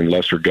bringing in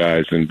lesser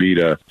guys than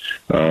Vita.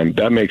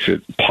 That makes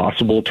it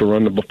possible to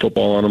run the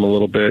football on them a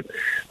little bit.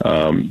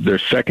 Their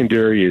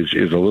secondary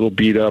is a little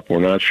beat up. We're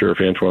not sure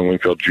if Antoine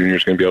Winfield Jr.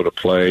 is going to be able to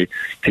play.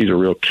 He's a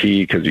real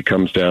key because he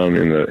comes down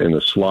in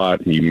the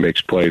slot. He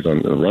makes plays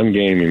on the run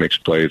game. He makes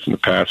plays in the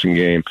passing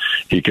game.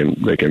 They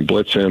can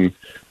blitz him.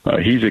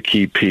 He's a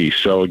key piece.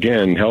 So,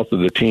 again, health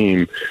of the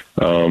team,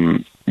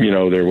 you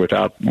know, they're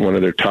without one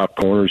of their top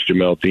corners.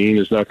 Jamel Dean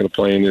is not going to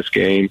play in this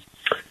game.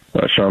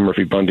 Sean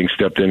Murphy-Bunting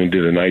stepped in and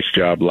did a nice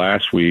job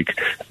last week,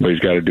 but he's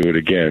got to do it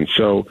again.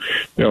 So,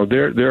 you know,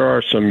 there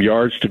are some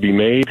yards to be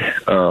made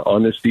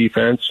on this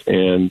defense,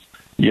 and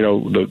you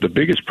know, the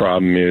biggest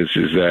problem is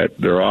that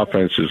their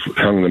offense has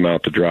hung them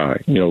out to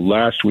dry. You know,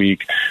 last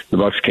week the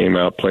Bucs came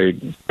out,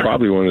 played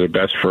probably one of the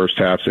best first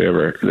halves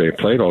they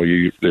played all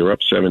year. They were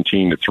up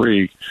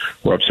 17-3,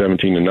 were up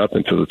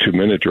 17-0 to the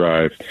 2-minute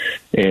drive,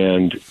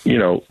 and you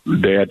know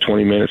they had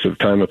 20 minutes of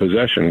time of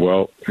possession.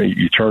 Well,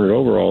 you turn it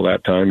over all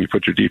that time. You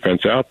put your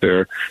defense out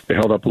there. They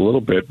held up a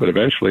little bit, but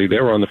eventually they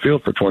were on the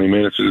field for 20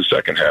 minutes in the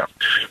second half.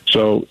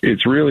 So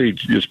it's really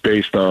just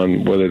based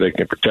on whether they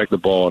can protect the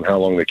ball and how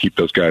long they keep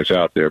those guys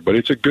out there. But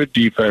it's a good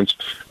defense,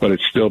 but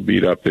it's still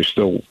beat up. They're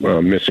still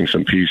missing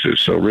some pieces.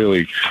 So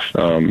really,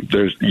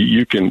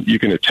 you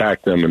can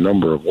attack them a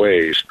number of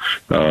ways.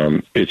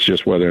 It's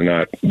just whether or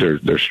not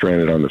they're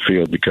stranded on the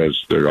field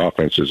because their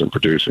offense isn't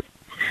producing.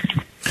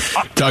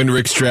 Talking to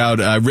Rick Stroud.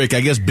 Rick,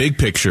 I guess big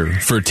picture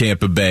for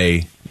Tampa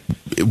Bay.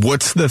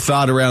 What's the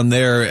thought around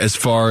there as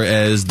far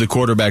as the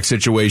quarterback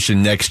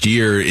situation next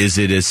year? Is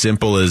it as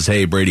simple as,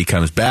 hey, Brady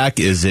comes back?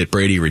 Is it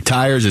Brady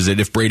retires? Is it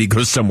if Brady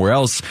goes somewhere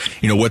else?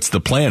 You know, what's the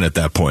plan at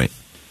that point?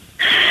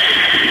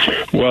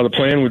 Well, the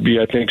plan would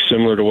be, I think,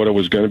 similar to what it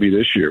was going to be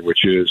this year,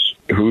 which is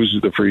who's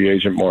the free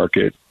agent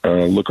market,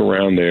 look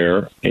around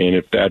there, and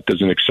if that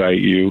doesn't excite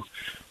you,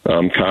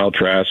 Kyle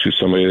Trask, who's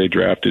somebody they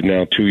drafted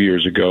now 2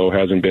 years ago,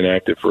 hasn't been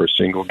active for a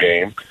single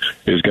game,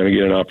 is going to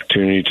get an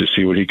opportunity to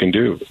see what he can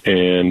do.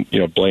 And,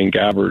 Blaine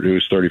Gabbert,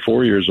 who's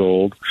 34 years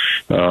old,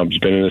 has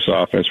been in this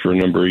offense for a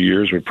number of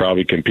years, would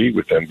probably compete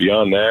with them.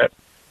 Beyond that,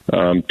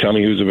 tell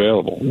me who's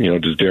available.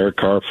 Does Derek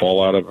Carr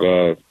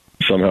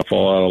somehow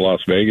fall out of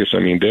Las Vegas? I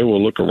mean, they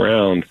will look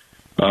around,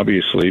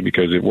 obviously,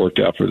 because it worked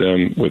out for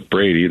them with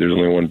Brady. There's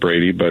only one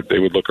Brady, but they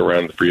would look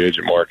around the free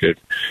agent market.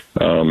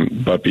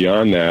 But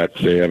beyond that,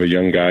 they have a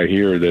young guy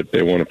here that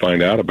they want to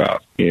find out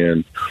about.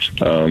 And,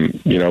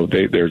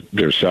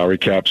 their salary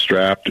cap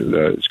strapped.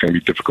 It's going to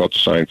be difficult to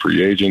sign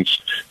free agents.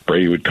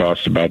 Brady would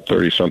cost about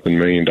 $30-something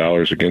million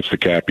against the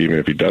cap, even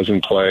if he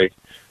doesn't play.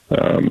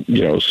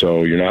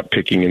 So you're not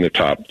picking in the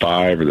top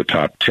 5 or the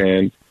top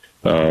 10.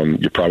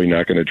 You're probably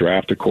not going to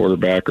draft a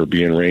quarterback or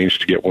be in range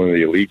to get one of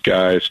the elite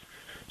guys.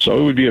 So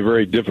it would be a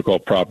very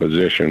difficult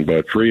proposition,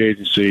 but free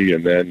agency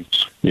and then,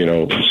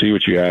 see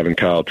what you have in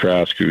Kyle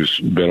Trask, who's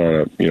been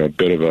on a,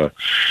 bit of a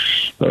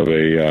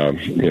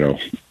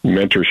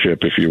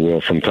mentorship, if you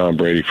will, from Tom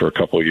Brady for a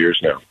couple of years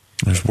now.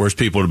 There's worse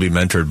people to be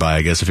mentored by,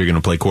 I guess, if you're going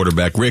to play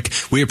quarterback. Rick,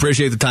 we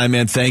appreciate the time,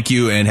 man. Thank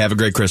you, and have a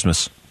great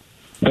Christmas.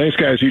 Thanks,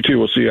 guys. You too.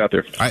 We'll see you out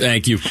there. All right,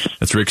 thank you.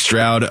 That's Rick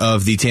Stroud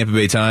of the Tampa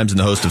Bay Times and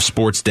the host of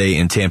Sports Day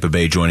in Tampa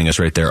Bay, joining us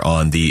right there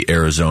on the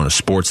Arizona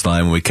Sports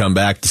Line. When we come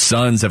back, the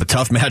Suns have a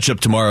tough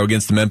matchup tomorrow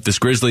against the Memphis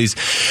Grizzlies.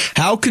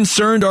 How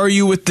concerned are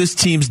you with this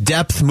team's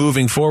depth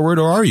moving forward,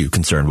 or are you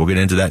concerned? We'll get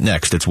into that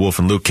next. It's Wolf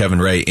and Luke, Kevin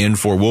Ray in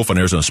for Wolf on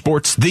Arizona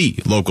Sports, the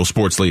local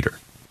sports leader.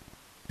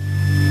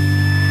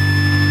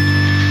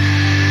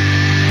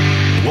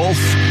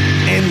 Wolf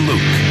and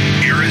Luke,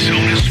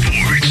 Arizona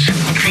Sports,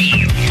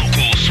 the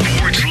local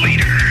sports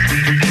leader.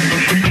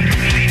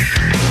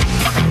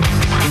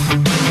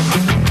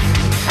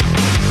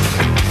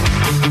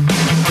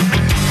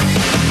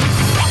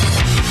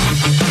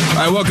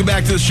 All right, welcome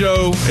back to the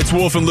show. It's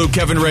Wolf and Luke.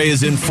 Kevin Ray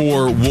is in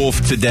for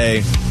Wolf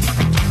today.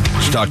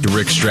 Just talked to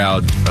Rick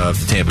Stroud of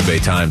the Tampa Bay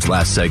Times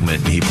last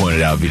segment. He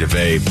pointed out Vita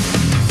Vea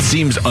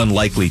seems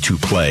unlikely to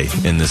play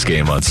in this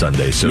game on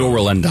Sunday. So nor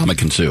will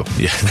Ndamukong Suh.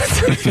 Yeah,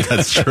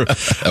 that's true.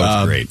 That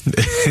was great.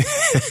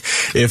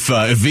 If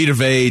Vita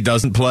Vea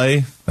doesn't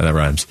play, that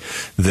rhymes,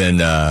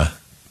 then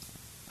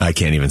I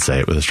can't even say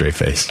it with a straight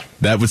face.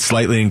 That would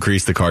slightly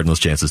increase the Cardinals'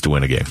 chances to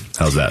win a game.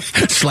 How's that?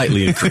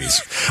 Slightly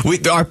increase.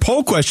 Our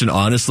poll question,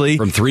 honestly,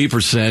 from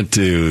 3%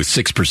 to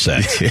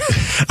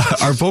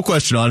 6%. Our poll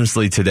question,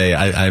 honestly, today,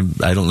 I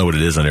don't know what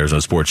it is on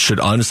Arizona Sports, should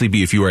honestly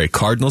be, if you are a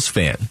Cardinals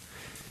fan,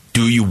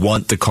 do you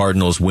want the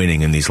Cardinals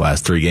winning in these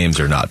last 3 games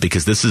or not?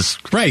 Because this is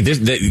right.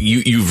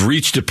 You've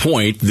reached a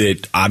point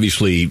that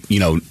obviously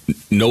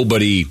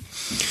nobody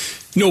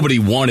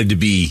wanted to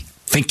be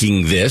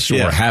thinking this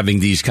or having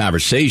these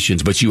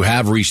conversations, but you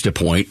have reached a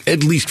point,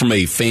 at least from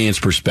a fan's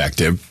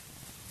perspective.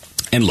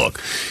 And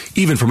look,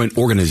 even from an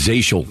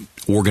organizational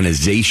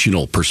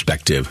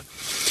perspective,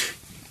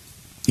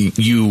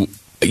 you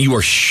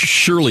are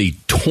surely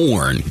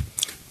torn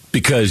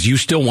because you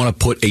still want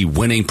to put a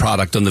winning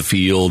product on the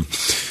field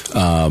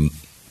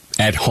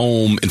at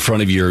home in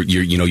front of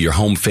your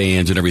home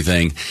fans and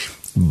everything.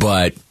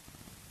 But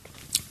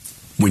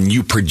when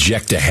you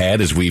project ahead,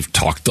 as we've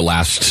talked the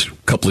last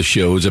couple of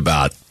shows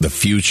about the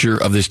future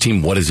of this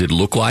team, what does it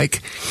look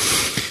like?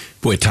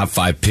 Boy, top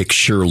 5 pick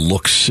sure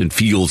looks and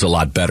feels a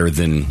lot better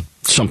than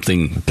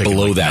something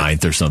below that.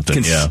 9th or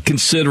something,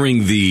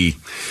 considering the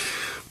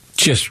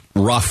just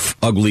rough,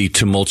 ugly,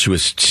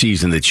 tumultuous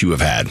season that you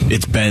have had.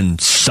 It's been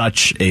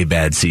such a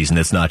bad season.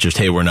 It's not just,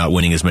 hey, we're not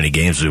winning as many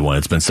games as we want.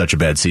 It's been such a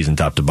bad season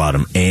top to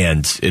bottom, and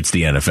it's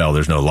the NFL.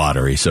 There's no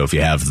lottery. So if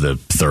you have the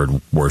 3rd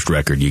worst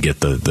record, you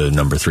get the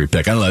number 3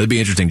 pick. I don't know. It'd be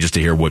interesting just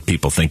to hear what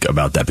people think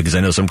about that, because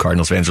I know some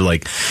Cardinals fans are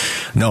like,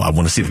 no, I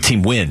want to see the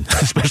team win,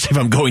 especially if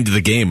I'm going to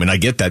the game, and I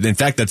get that. In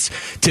fact, that's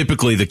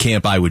typically the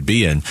camp I would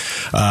be in.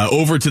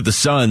 Over to the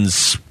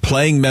Suns,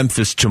 playing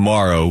Memphis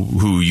tomorrow,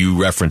 who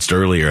you referenced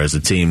earlier as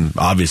a team,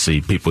 obviously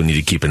people need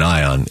to keep an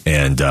eye on,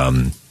 and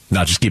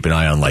not just keep an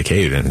eye on like,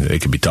 hey,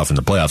 it could be tough in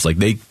the playoffs. Like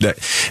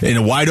in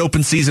a wide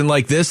open season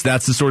like this,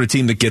 that's the sort of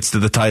team that gets to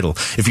the title.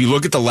 If you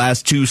look at the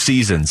last 2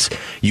 seasons,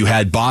 you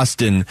had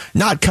Boston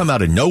not come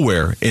out of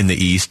nowhere in the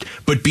East,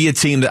 but be a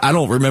team that I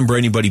don't remember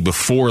anybody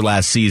before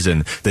last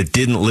season that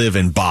didn't live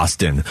in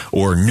Boston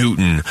or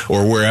Newton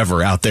or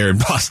wherever out there in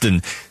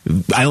Boston.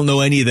 I don't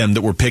know any of them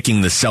that were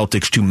picking the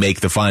Celtics to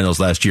make the finals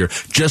last year.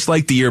 Just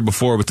like the year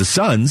before with the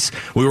Suns,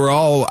 we were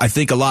all, I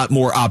think, a lot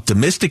more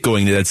optimistic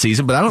going into that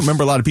season, but I don't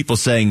remember a lot of people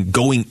saying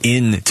going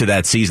into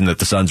that season that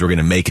the Suns were going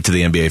to make it to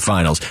the NBA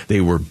Finals. They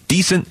were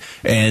decent,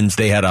 and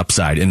they had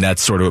upside, and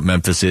that's sort of what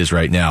Memphis is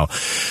right now.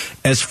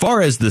 As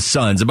far as the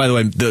Suns, and by the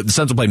way, the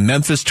Suns will play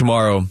Memphis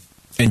tomorrow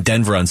and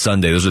Denver on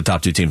Sunday. Those are the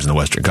top 2 teams in the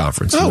Western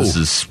Conference. Oh, this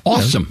is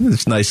awesome.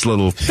 This nice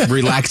little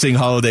relaxing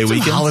holiday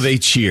weekend. Holiday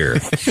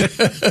cheer.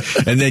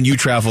 And then you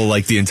travel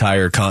like the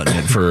entire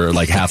continent for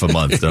like half a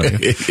month, don't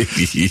you?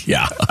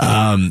 Yeah.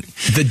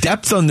 The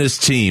depth on this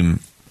team,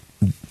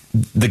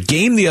 the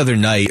game the other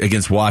night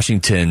against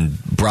Washington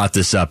brought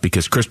this up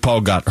because Chris Paul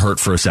got hurt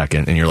for a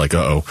second, and you're like,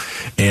 uh-oh.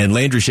 And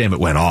Landry Shamet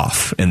went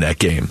off in that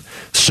game.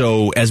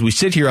 So as we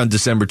sit here on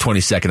December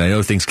 22nd, I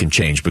know things can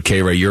change, but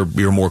K-Ray,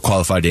 you're more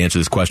qualified to answer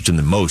this question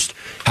than most.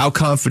 How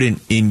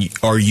confident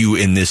are you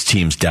in this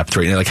team's depth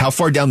right now? Like, how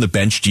far down the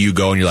bench do you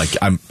go and you're like,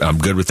 I'm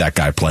good with that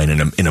guy playing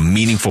in a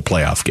meaningful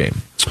playoff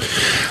game?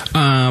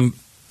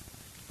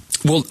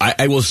 Well,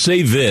 I will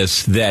say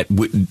this, that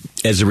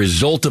as a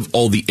result of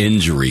all the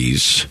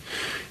injuries,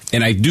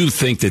 and I do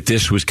think that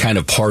this was kind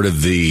of part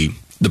of the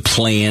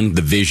plan,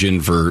 the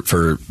vision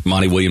for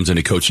Monty Williams and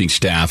the coaching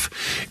staff,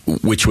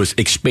 which was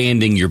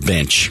expanding your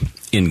bench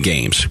in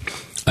games,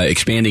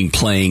 expanding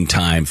playing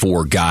time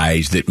for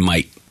guys that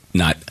might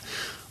not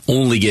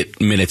only get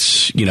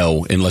minutes,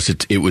 unless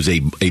it was a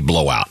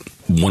blowout,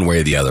 one way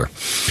or the other.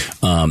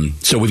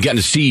 So we've gotten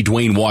to see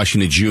Dwayne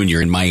Washington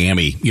Jr. in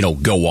Miami,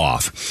 go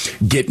off,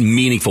 get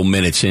meaningful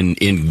minutes in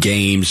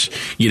games,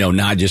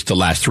 not just the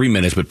last 3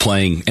 minutes, but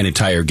playing an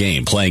entire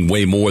game, playing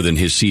way more than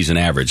his season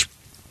average.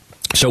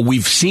 So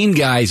we've seen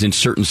guys in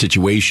certain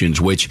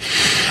situations, which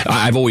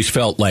I've always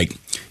felt like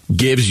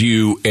gives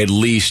you at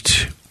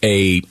least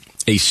a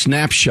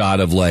snapshot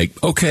of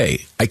like,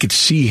 okay, I could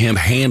see him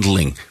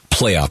handling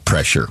playoff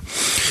pressure.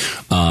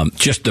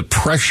 Just the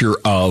pressure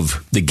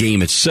of the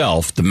game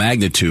itself, the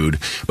magnitude,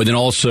 but then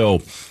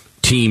also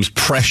teams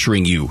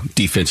pressuring you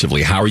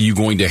defensively. How are you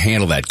going to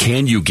handle that?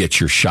 Can you get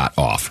your shot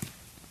off?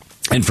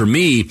 And for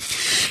me,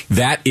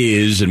 that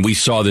is, and we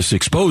saw this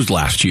exposed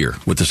last year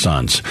with the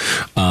Suns,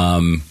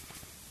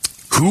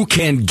 who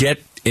can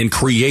get and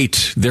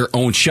create their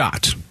own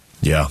shot.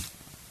 Yeah.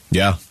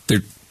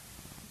 The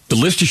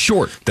list is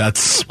short.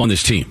 That's on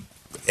this team.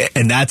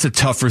 And that's a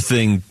tougher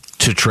thing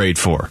to trade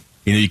for.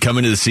 You come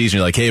into the season,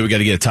 you're like, hey, we got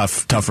to get a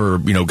tougher,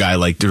 guy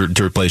like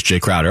to replace Jay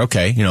Crowder.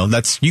 Okay,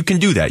 you can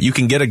do that. You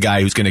can get a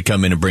guy who's going to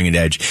come in and bring an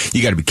edge.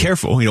 You got to be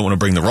careful. You don't want to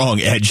bring the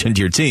wrong edge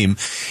into your team.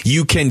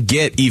 You can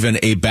get even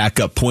a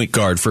backup point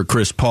guard for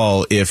Chris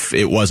Paul if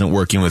it wasn't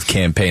working with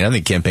Campaign. I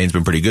think Campaign's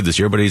been pretty good this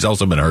year, but he's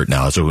also been hurt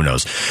now, so who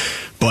knows.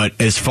 But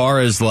as far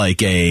as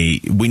we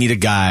need a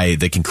guy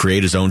that can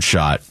create his own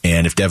shot,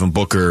 and if Devin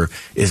Booker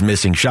is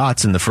missing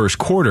shots in the first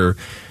quarter,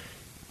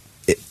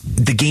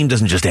 the game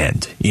doesn't just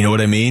end. You know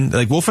what I mean?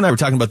 Like Wolf and I were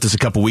talking about this a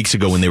couple weeks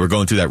ago when they were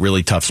going through that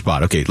really tough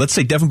spot. Okay, let's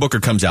say Devin Booker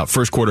comes out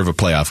first quarter of a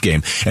playoff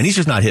game and he's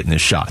just not hitting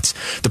his shots.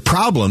 The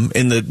problem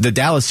in the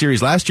Dallas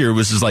series last year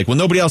was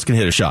nobody else can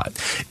hit a shot.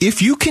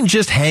 If you can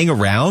just hang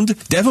around,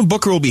 Devin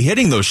Booker will be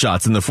hitting those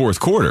shots in the fourth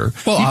quarter.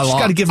 Well, you just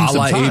got to give him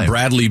some time.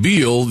 Bradley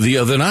Beal the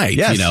other night.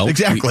 Yes,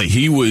 exactly.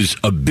 He was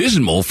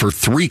abysmal for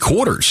 3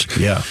 quarters.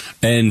 Yeah.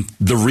 And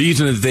the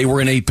reason that they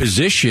were in a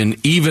position,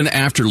 even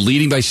after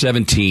leading by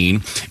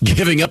 17,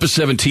 giving up a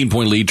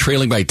 17-point lead,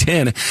 trailing by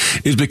 10,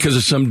 is because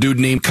of some dude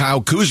named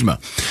Kyle Kuzma.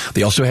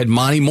 They also had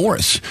Monty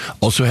Morris,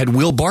 also had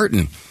Will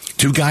Barton.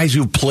 2 guys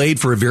who played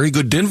for a very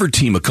good Denver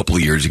team a couple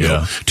of years ago.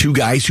 Yeah. 2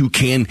 guys who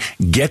can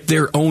get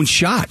their own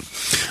shot.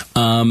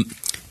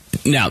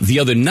 Now, the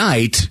other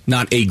night,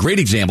 not a great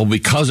example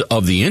because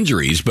of the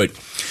injuries, but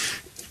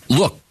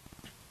look,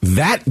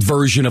 that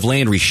version of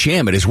Landry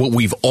Shamet is what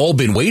we've all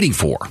been waiting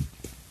for.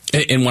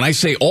 And when I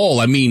say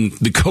all, I mean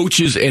the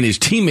coaches and his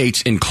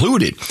teammates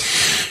included.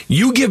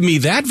 You give me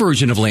that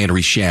version of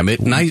Landry Shamet,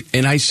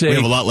 and I say... We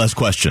have a lot less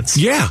questions.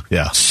 Yeah.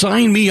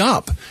 Sign me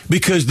up.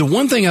 Because the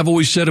one thing I've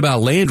always said about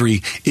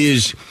Landry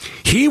is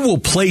he will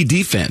play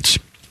defense.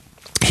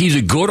 He's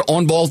a good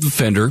on-ball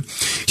defender.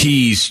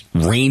 He's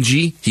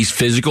rangy. He's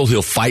physical.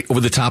 He'll fight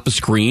over the top of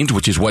screens,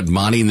 which is what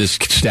Monty and this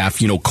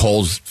staff,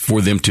 calls for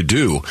them to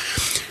do.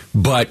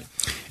 But,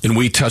 and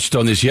we touched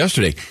on this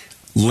yesterday,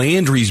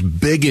 Landry's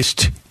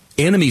biggest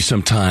enemy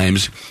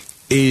sometimes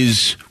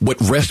is what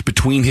rests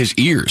between his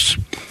ears.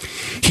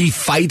 He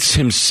fights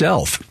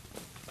himself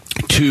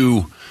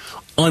to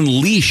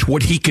unleash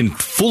what he can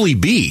fully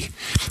be.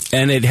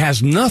 And it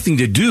has nothing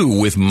to do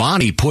with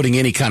Monty putting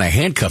any kind of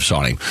handcuffs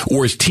on him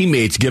or his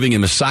teammates giving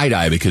him a side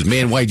eye because,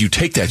 man, why'd you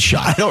take that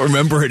shot? I don't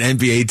remember an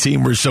NBA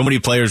team where so many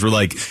players were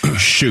like,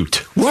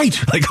 shoot. Right.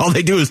 Like all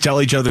they do is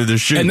tell each other to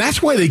shoot. And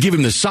that's why they give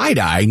him the side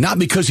eye, not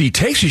because he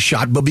takes a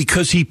shot, but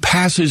because he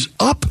passes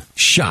up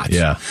shots.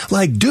 Yeah.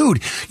 Like,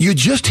 dude, you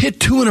just hit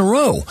 2 in a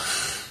row.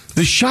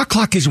 The shot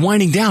clock is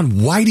winding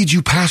down. Why did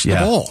you pass the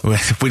ball?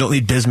 We don't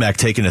need Bismack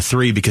taking a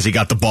 3 because he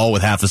got the ball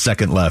with half a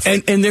second left.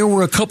 And there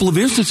were a couple of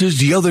instances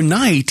the other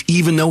night,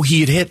 even though he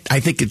had hit, I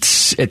think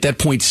it's at that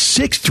point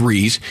 6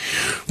 threes,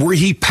 where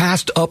he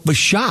passed up a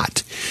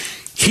shot.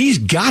 He's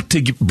got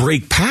to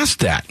break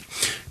past that.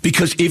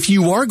 Because if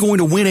you are going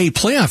to win a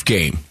playoff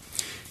game,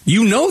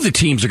 the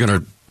teams are going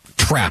to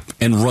trap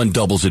and run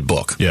doubles at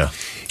Book. Yeah.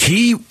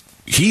 He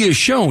has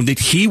shown that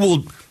he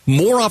will,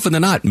 more often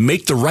than not,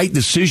 make the right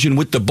decision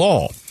with the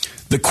ball.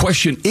 The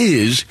question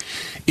is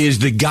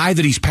the guy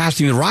that he's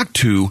passing the rock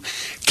to,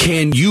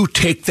 can you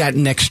take that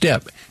next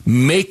step?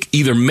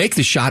 Either make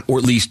the shot or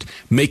at least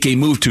make a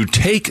move to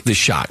take the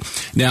shot.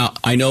 Now,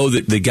 I know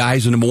that the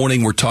guys in the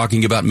morning were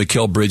talking about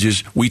Mikal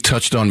Bridges. We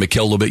touched on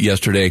Mikal a little bit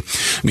yesterday.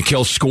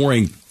 Mikal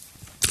scoring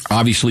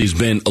obviously has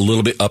been a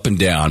little bit up and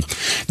down.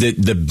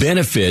 The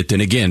benefit,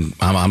 and again,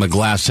 I'm a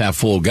glass half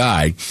full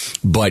guy,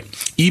 but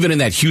even in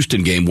that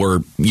Houston game where,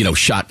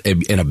 shot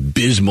an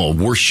abysmal,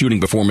 worst shooting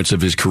performance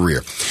of his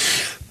career.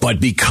 But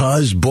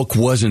because Book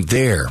wasn't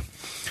there,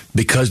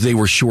 because they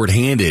were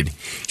shorthanded,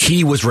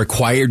 he was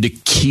required to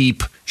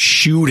keep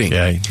shooting.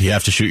 Yeah, you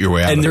have to shoot your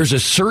way out. And of there's it. a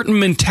certain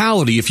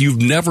mentality, if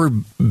you've never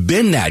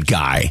been that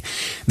guy,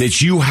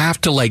 that you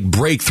have to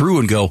break through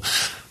and go,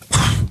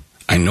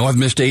 I know I've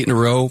missed 8 in a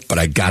row, but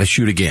I got to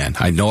shoot again.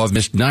 I know I've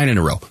missed 9 in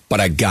a row,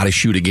 but I got to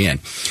shoot again.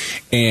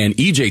 And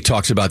EJ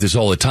talks about this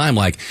all the time.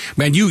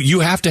 Man, you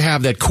have to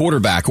have that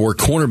quarterback or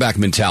cornerback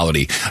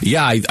mentality.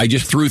 Yeah, I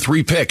just threw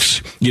 3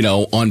 picks,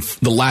 on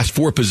the last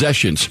 4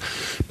 possessions,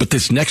 but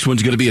this next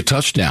one's going to be a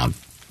touchdown.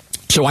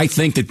 So I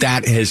think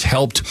that has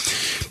helped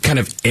kind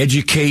of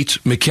educate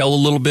Mikel a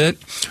little bit.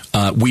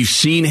 We've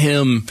seen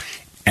him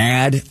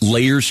add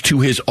layers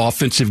to his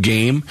offensive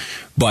game,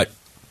 but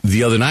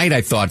the other night,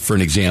 I thought, for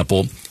an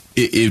example,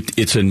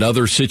 it's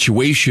another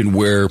situation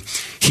where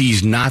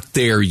he's not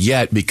there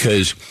yet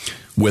because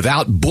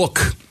without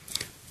Book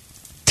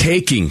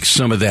taking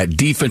some of that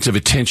defensive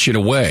attention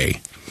away,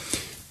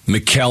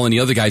 Mikel and the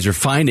other guys are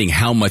finding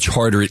how much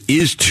harder it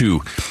is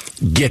to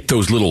get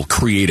those little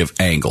creative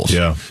angles.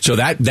 Yeah. So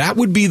that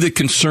would be the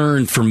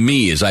concern for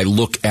me as I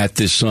look at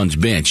this Suns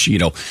bench.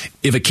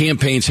 If a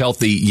campaign's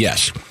healthy,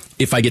 yes.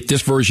 If I get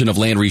this version of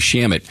Landry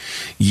Shamet,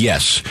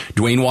 yes.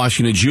 Dwayne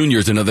Washington Jr.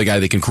 is another guy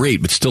that can create,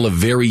 but still a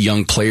very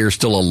young player,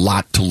 still a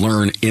lot to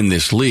learn in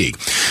this league.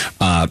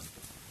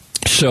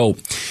 So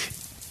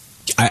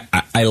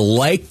I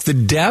like the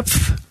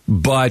depth,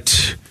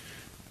 but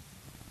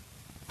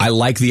I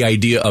like the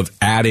idea of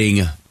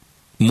adding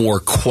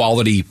more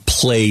quality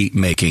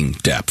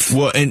playmaking depth.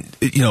 Well, and,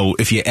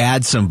 if you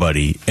add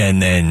somebody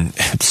and then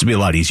this would be a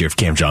lot easier if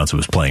Cam Johnson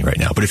was playing right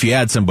now. But if you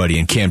add somebody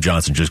and Cam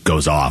Johnson just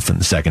goes off in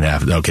the second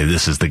half, okay,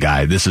 this is the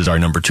guy. This is our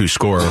number 2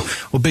 scorer.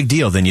 Well, big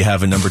deal. Then you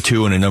have a number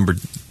 2 and a number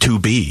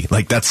 2B.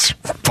 That's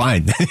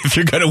fine. If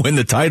you're going to win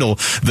the title,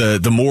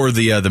 the more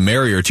the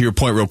merrier. To your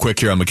point real quick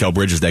here on Mikal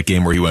Bridges, that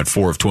game where he went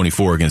 4 of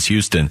 24 against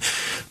Houston.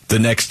 The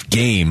next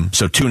game,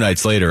 so 2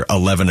 nights later,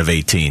 11 of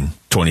 18.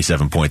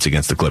 27 points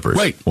against the Clippers.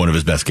 Right. One of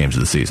his best games of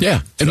the season. Yeah.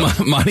 And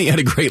Monty had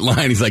a great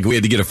line. He's like, we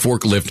had to get a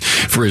forklift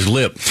for his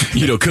lip,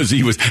 because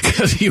he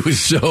was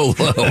so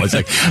low. I was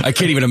like, I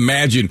can't even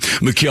imagine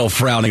Mikel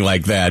frowning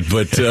like that,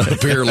 but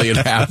apparently it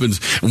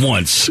happens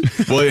once.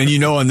 Well,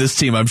 and on this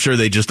team, I'm sure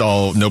they just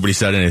nobody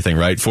said anything,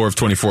 right? 4 of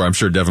 24. I'm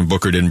sure Devin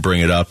Booker didn't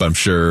bring it up. I'm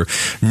sure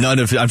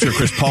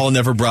Chris Paul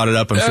never brought it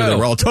up. I'm sure they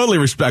were all totally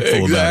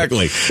respectful about it.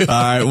 All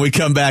right, when we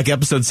come back,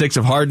 episode 6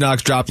 of Hard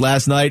Knocks dropped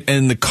last night,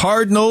 and the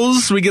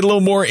Cardinals, we get a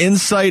little more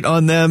insight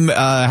on them,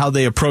 how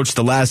they approached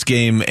the last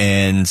game,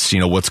 and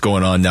what's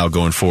going on now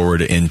going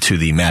forward into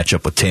the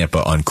matchup with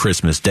Tampa on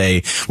Christmas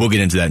Day. We'll get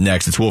into that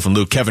next. It's Wolf and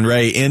Luke. Kevin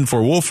Ray in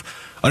for Wolf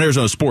on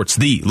Arizona Sports,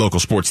 the local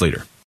sports leader.